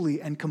fully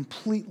and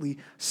completely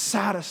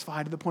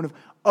satisfied to the point of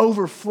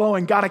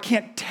overflowing. God, I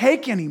can't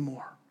take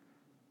anymore.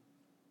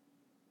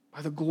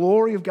 By the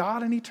glory of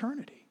God in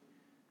eternity.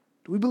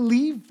 Do we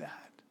believe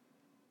that?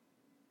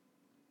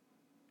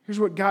 Here's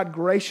what God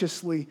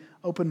graciously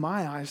opened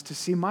my eyes to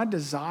see. My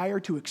desire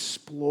to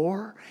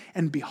explore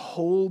and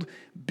behold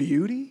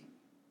beauty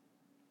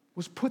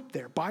was put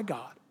there by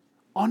God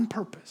on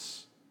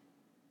purpose.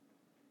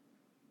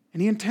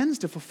 And He intends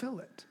to fulfill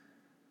it.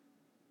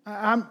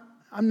 I'm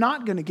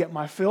not going to get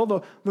my fill.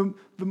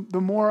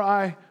 The more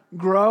I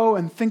grow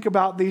and think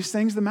about these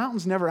things, the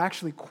mountains never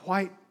actually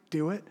quite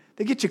do it.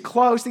 They get you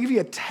close. They give you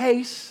a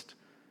taste.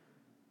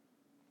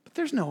 But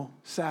there's no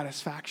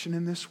satisfaction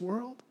in this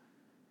world.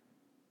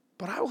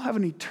 But I will have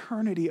an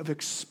eternity of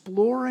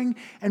exploring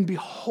and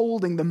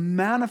beholding the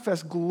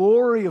manifest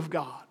glory of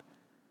God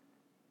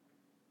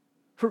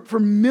for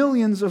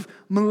millions of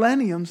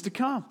millenniums to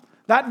come.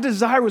 That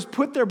desire was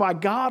put there by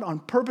God on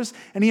purpose,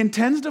 and He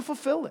intends to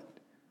fulfill it.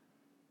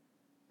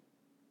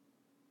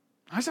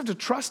 I just have to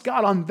trust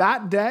God on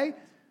that day.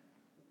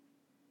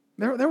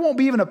 There won't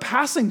be even a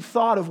passing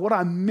thought of what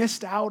I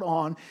missed out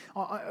on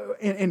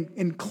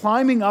in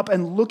climbing up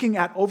and looking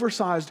at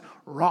oversized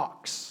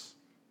rocks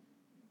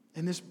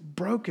in this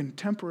broken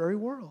temporary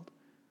world.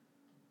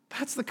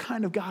 That's the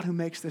kind of God who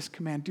makes this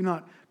command. Do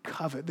not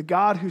covet. The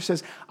God who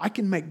says, I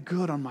can make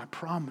good on my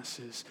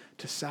promises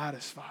to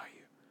satisfy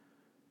you,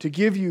 to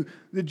give you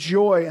the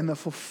joy and the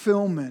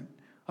fulfillment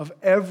of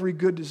every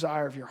good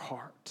desire of your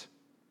heart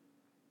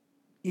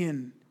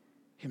in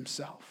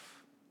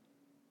Himself.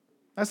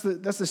 That's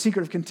the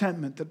secret of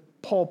contentment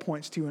that Paul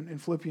points to in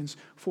Philippians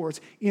 4.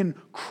 It's in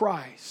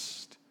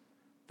Christ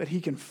that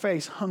he can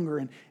face hunger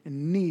and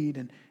need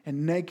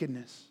and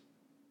nakedness.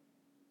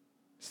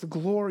 It's the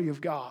glory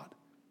of God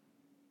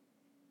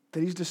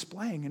that He's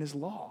displaying in His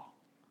law.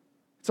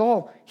 It's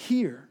all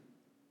here.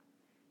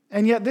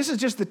 And yet this is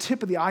just the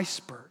tip of the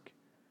iceberg.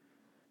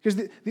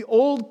 Because the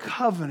old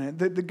covenant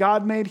that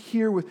God made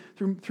here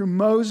through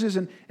Moses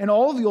and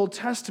all of the Old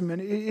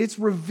Testament, it's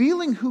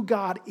revealing who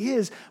God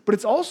is, but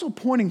it's also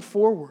pointing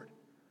forward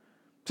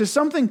to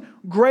something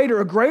greater,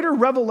 a greater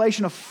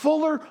revelation, a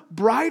fuller,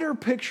 brighter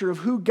picture of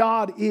who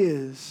God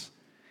is.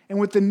 And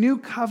with the new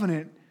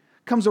covenant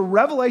comes a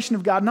revelation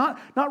of God, not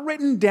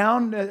written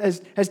down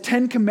as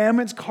 10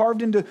 commandments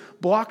carved into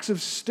blocks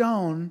of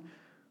stone,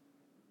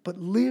 but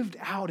lived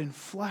out in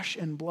flesh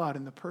and blood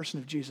in the person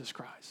of Jesus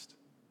Christ.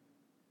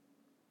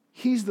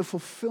 He's the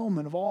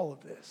fulfillment of all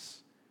of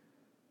this.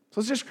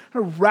 So let's just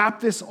kind of wrap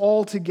this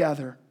all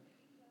together.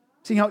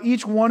 Seeing how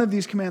each one of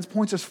these commands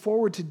points us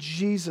forward to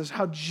Jesus,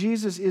 how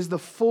Jesus is the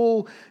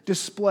full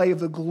display of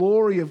the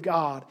glory of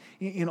God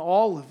in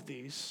all of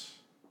these.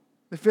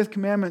 The fifth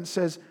commandment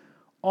says,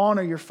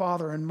 honor your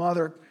father and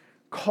mother,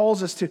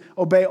 calls us to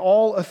obey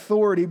all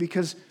authority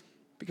because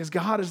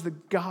God is the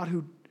God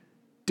who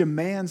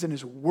demands and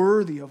is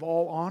worthy of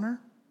all honor.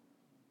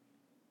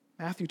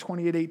 Matthew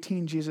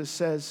 28:18, Jesus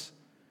says,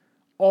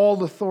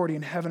 all authority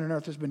in heaven and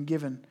earth has been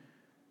given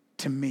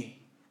to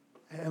me.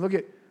 And look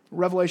at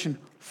Revelation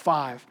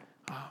 5.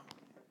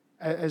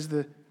 As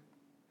the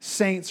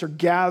saints are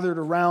gathered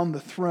around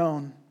the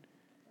throne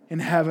in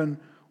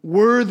heaven,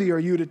 worthy are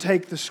you to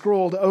take the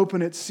scroll to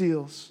open its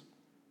seals.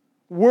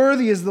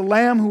 Worthy is the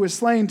Lamb who was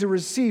slain to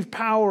receive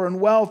power and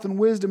wealth and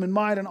wisdom and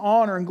might and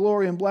honor and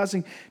glory and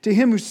blessing. To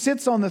Him who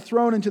sits on the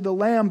throne and to the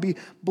Lamb be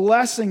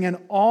blessing and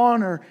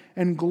honor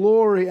and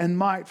glory and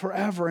might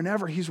forever and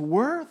ever. He's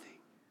worthy.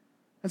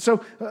 And so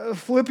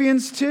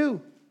Philippians 2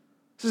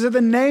 says, at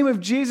the name of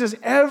Jesus,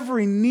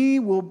 every knee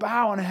will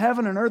bow in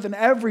heaven and earth, and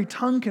every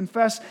tongue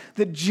confess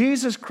that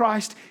Jesus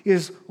Christ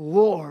is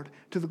Lord,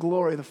 to the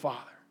glory of the Father.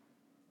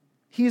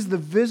 He is the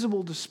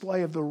visible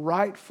display of the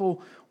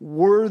rightful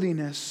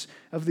worthiness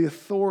of the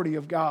authority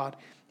of God.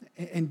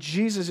 And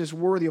Jesus is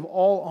worthy of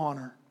all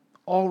honor,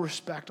 all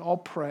respect, all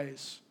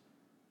praise.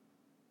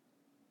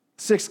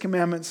 The sixth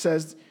commandment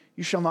says,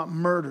 you shall not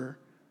murder,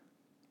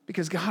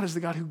 because God is the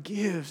God who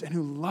gives and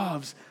who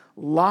loves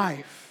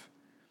life.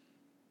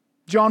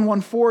 John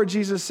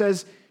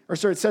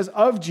 1:4, it says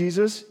of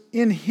Jesus,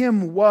 in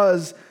Him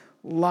was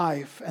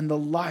life, and the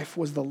life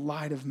was the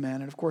light of men.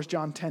 And of course,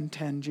 John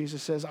 10:10,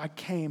 Jesus says, I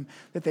came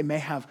that they may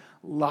have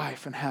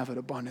life and have it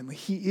abundantly.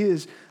 He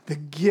is the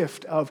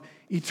gift of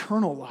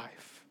eternal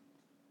life.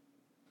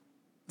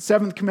 The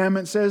seventh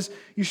commandment says,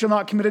 you shall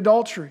not commit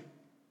adultery,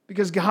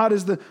 because God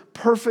is the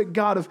perfect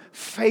God of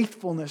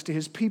faithfulness to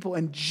His people,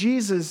 and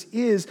Jesus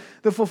is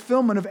the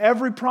fulfillment of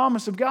every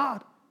promise of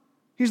God.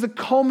 He's the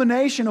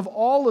culmination of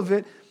all of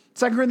it.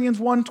 2 Corinthians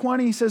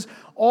 1:20 says,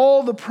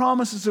 all the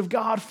promises of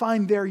God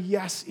find their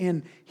yes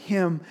in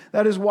Him.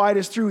 That is why it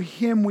is through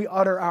Him we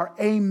utter our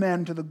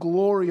amen to the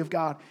glory of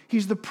God.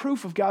 He's the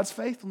proof of God's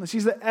faithfulness.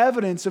 He's the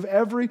evidence of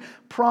every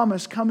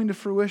promise coming to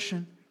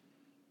fruition.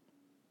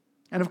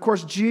 And of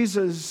course,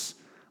 Jesus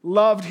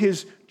loved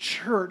His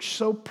church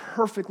so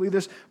perfectly,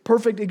 this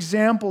perfect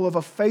example of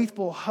a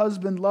faithful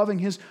husband loving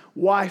his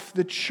wife,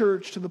 the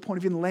church, to the point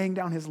of even laying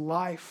down his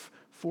life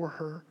for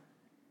her.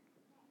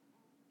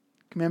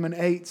 Commandment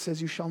 8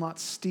 says, you shall not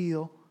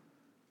steal,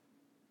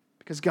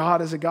 because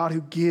God is a God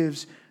who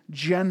gives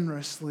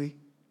generously.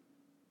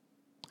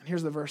 And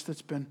here's the verse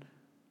that's been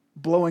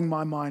blowing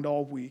my mind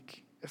all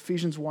week.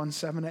 Ephesians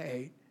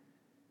 1:7-8.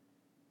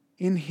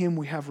 In Him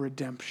we have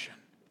redemption,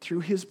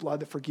 through His blood,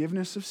 the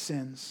forgiveness of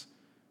sins,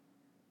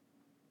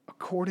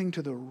 according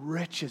to the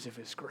riches of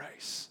His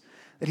grace,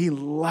 that He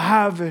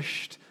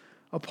lavished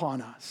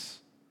upon us.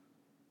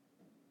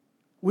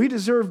 We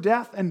deserve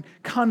death and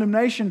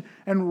condemnation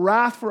and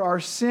wrath for our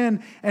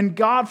sin, and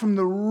God, from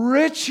the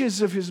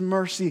riches of His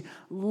mercy,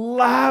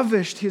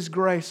 lavished His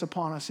grace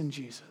upon us in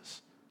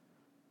Jesus.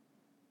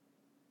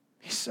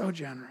 He's so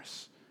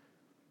generous.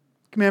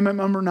 Commandment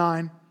number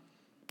 9,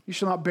 you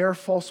shall not bear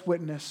false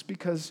witness,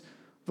 because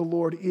the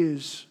Lord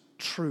is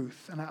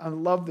truth. And I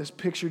love this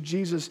picture.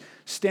 Jesus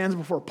stands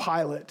before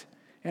Pilate,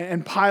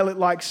 and Pilate,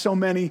 like so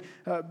many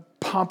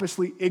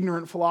pompously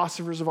ignorant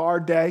philosophers of our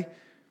day,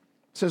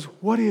 says,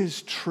 what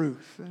is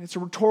truth? And it's a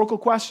rhetorical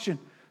question.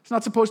 It's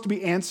not supposed to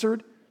be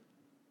answered.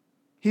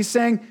 He's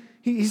saying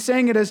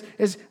it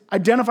as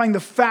identifying the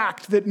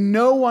fact that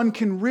no one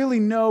can really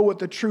know what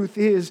the truth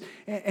is,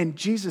 and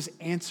Jesus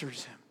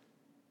answers him.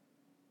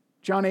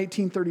 John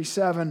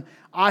 18:37,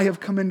 I have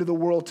come into the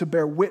world to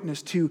bear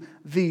witness to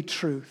the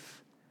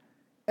truth.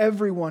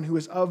 Everyone who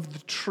is of the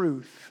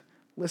truth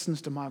listens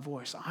to my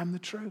voice. I'm the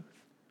truth.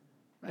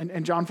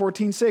 And John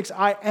 14:6,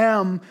 I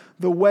am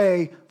the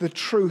way, the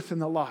truth, and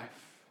the life.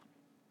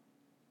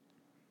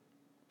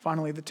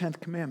 Finally, the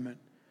 10th commandment,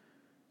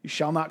 you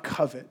shall not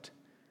covet,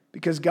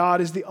 because God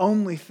is the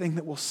only thing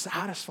that will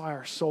satisfy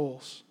our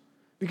souls.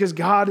 Because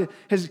God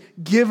has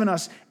given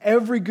us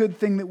every good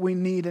thing that we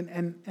need.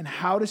 And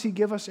how does He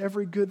give us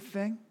every good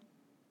thing?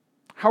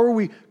 How are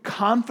we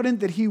confident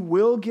that He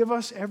will give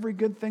us every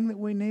good thing that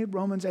we need?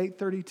 Romans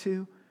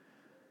 8:32.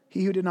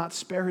 He who did not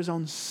spare His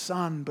own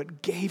Son,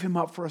 but gave Him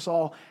up for us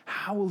all,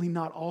 how will He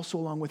not also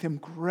along with Him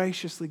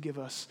graciously give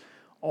us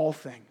all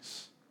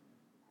things?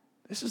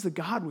 This is the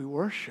God we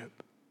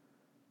worship.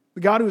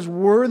 The God who is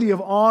worthy of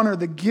honor,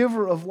 the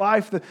giver of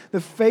life,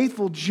 the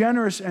faithful,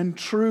 generous, and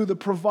true, the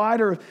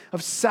provider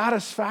of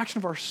satisfaction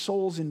of our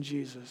souls in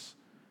Jesus.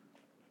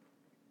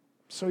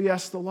 So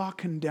yes, the law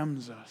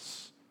condemns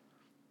us.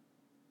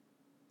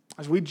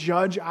 As we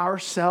judge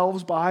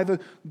ourselves by the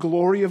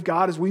glory of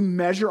God, as we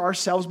measure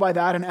ourselves by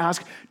that and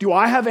ask, do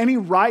I have any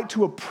right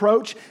to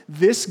approach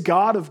this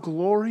God of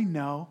glory?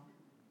 No.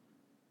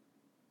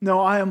 No,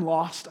 I am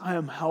lost. I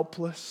am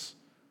helpless.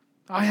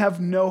 I have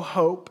no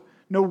hope,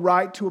 no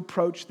right to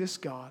approach this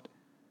God.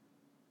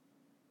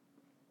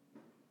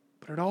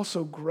 But it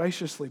also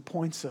graciously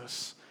points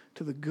us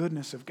to the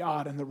goodness of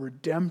God and the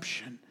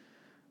redemption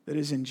that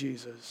is in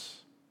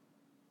Jesus.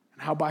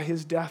 And how by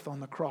His death on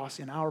the cross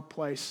in our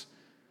place,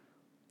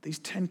 these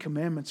 10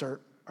 commandments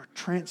are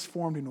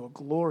transformed into a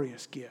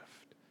glorious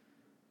gift.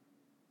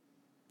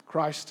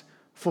 Christ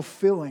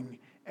fulfilling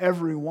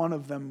every one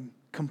of them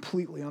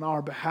completely on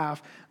our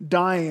behalf,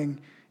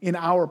 dying in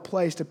our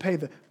place to pay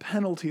the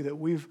penalty that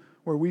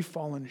where we've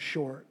fallen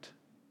short,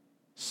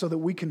 so that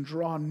we can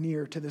draw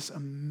near to this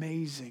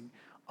amazing,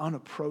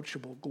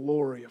 unapproachable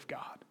glory of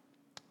God.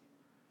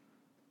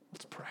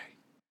 Let's pray.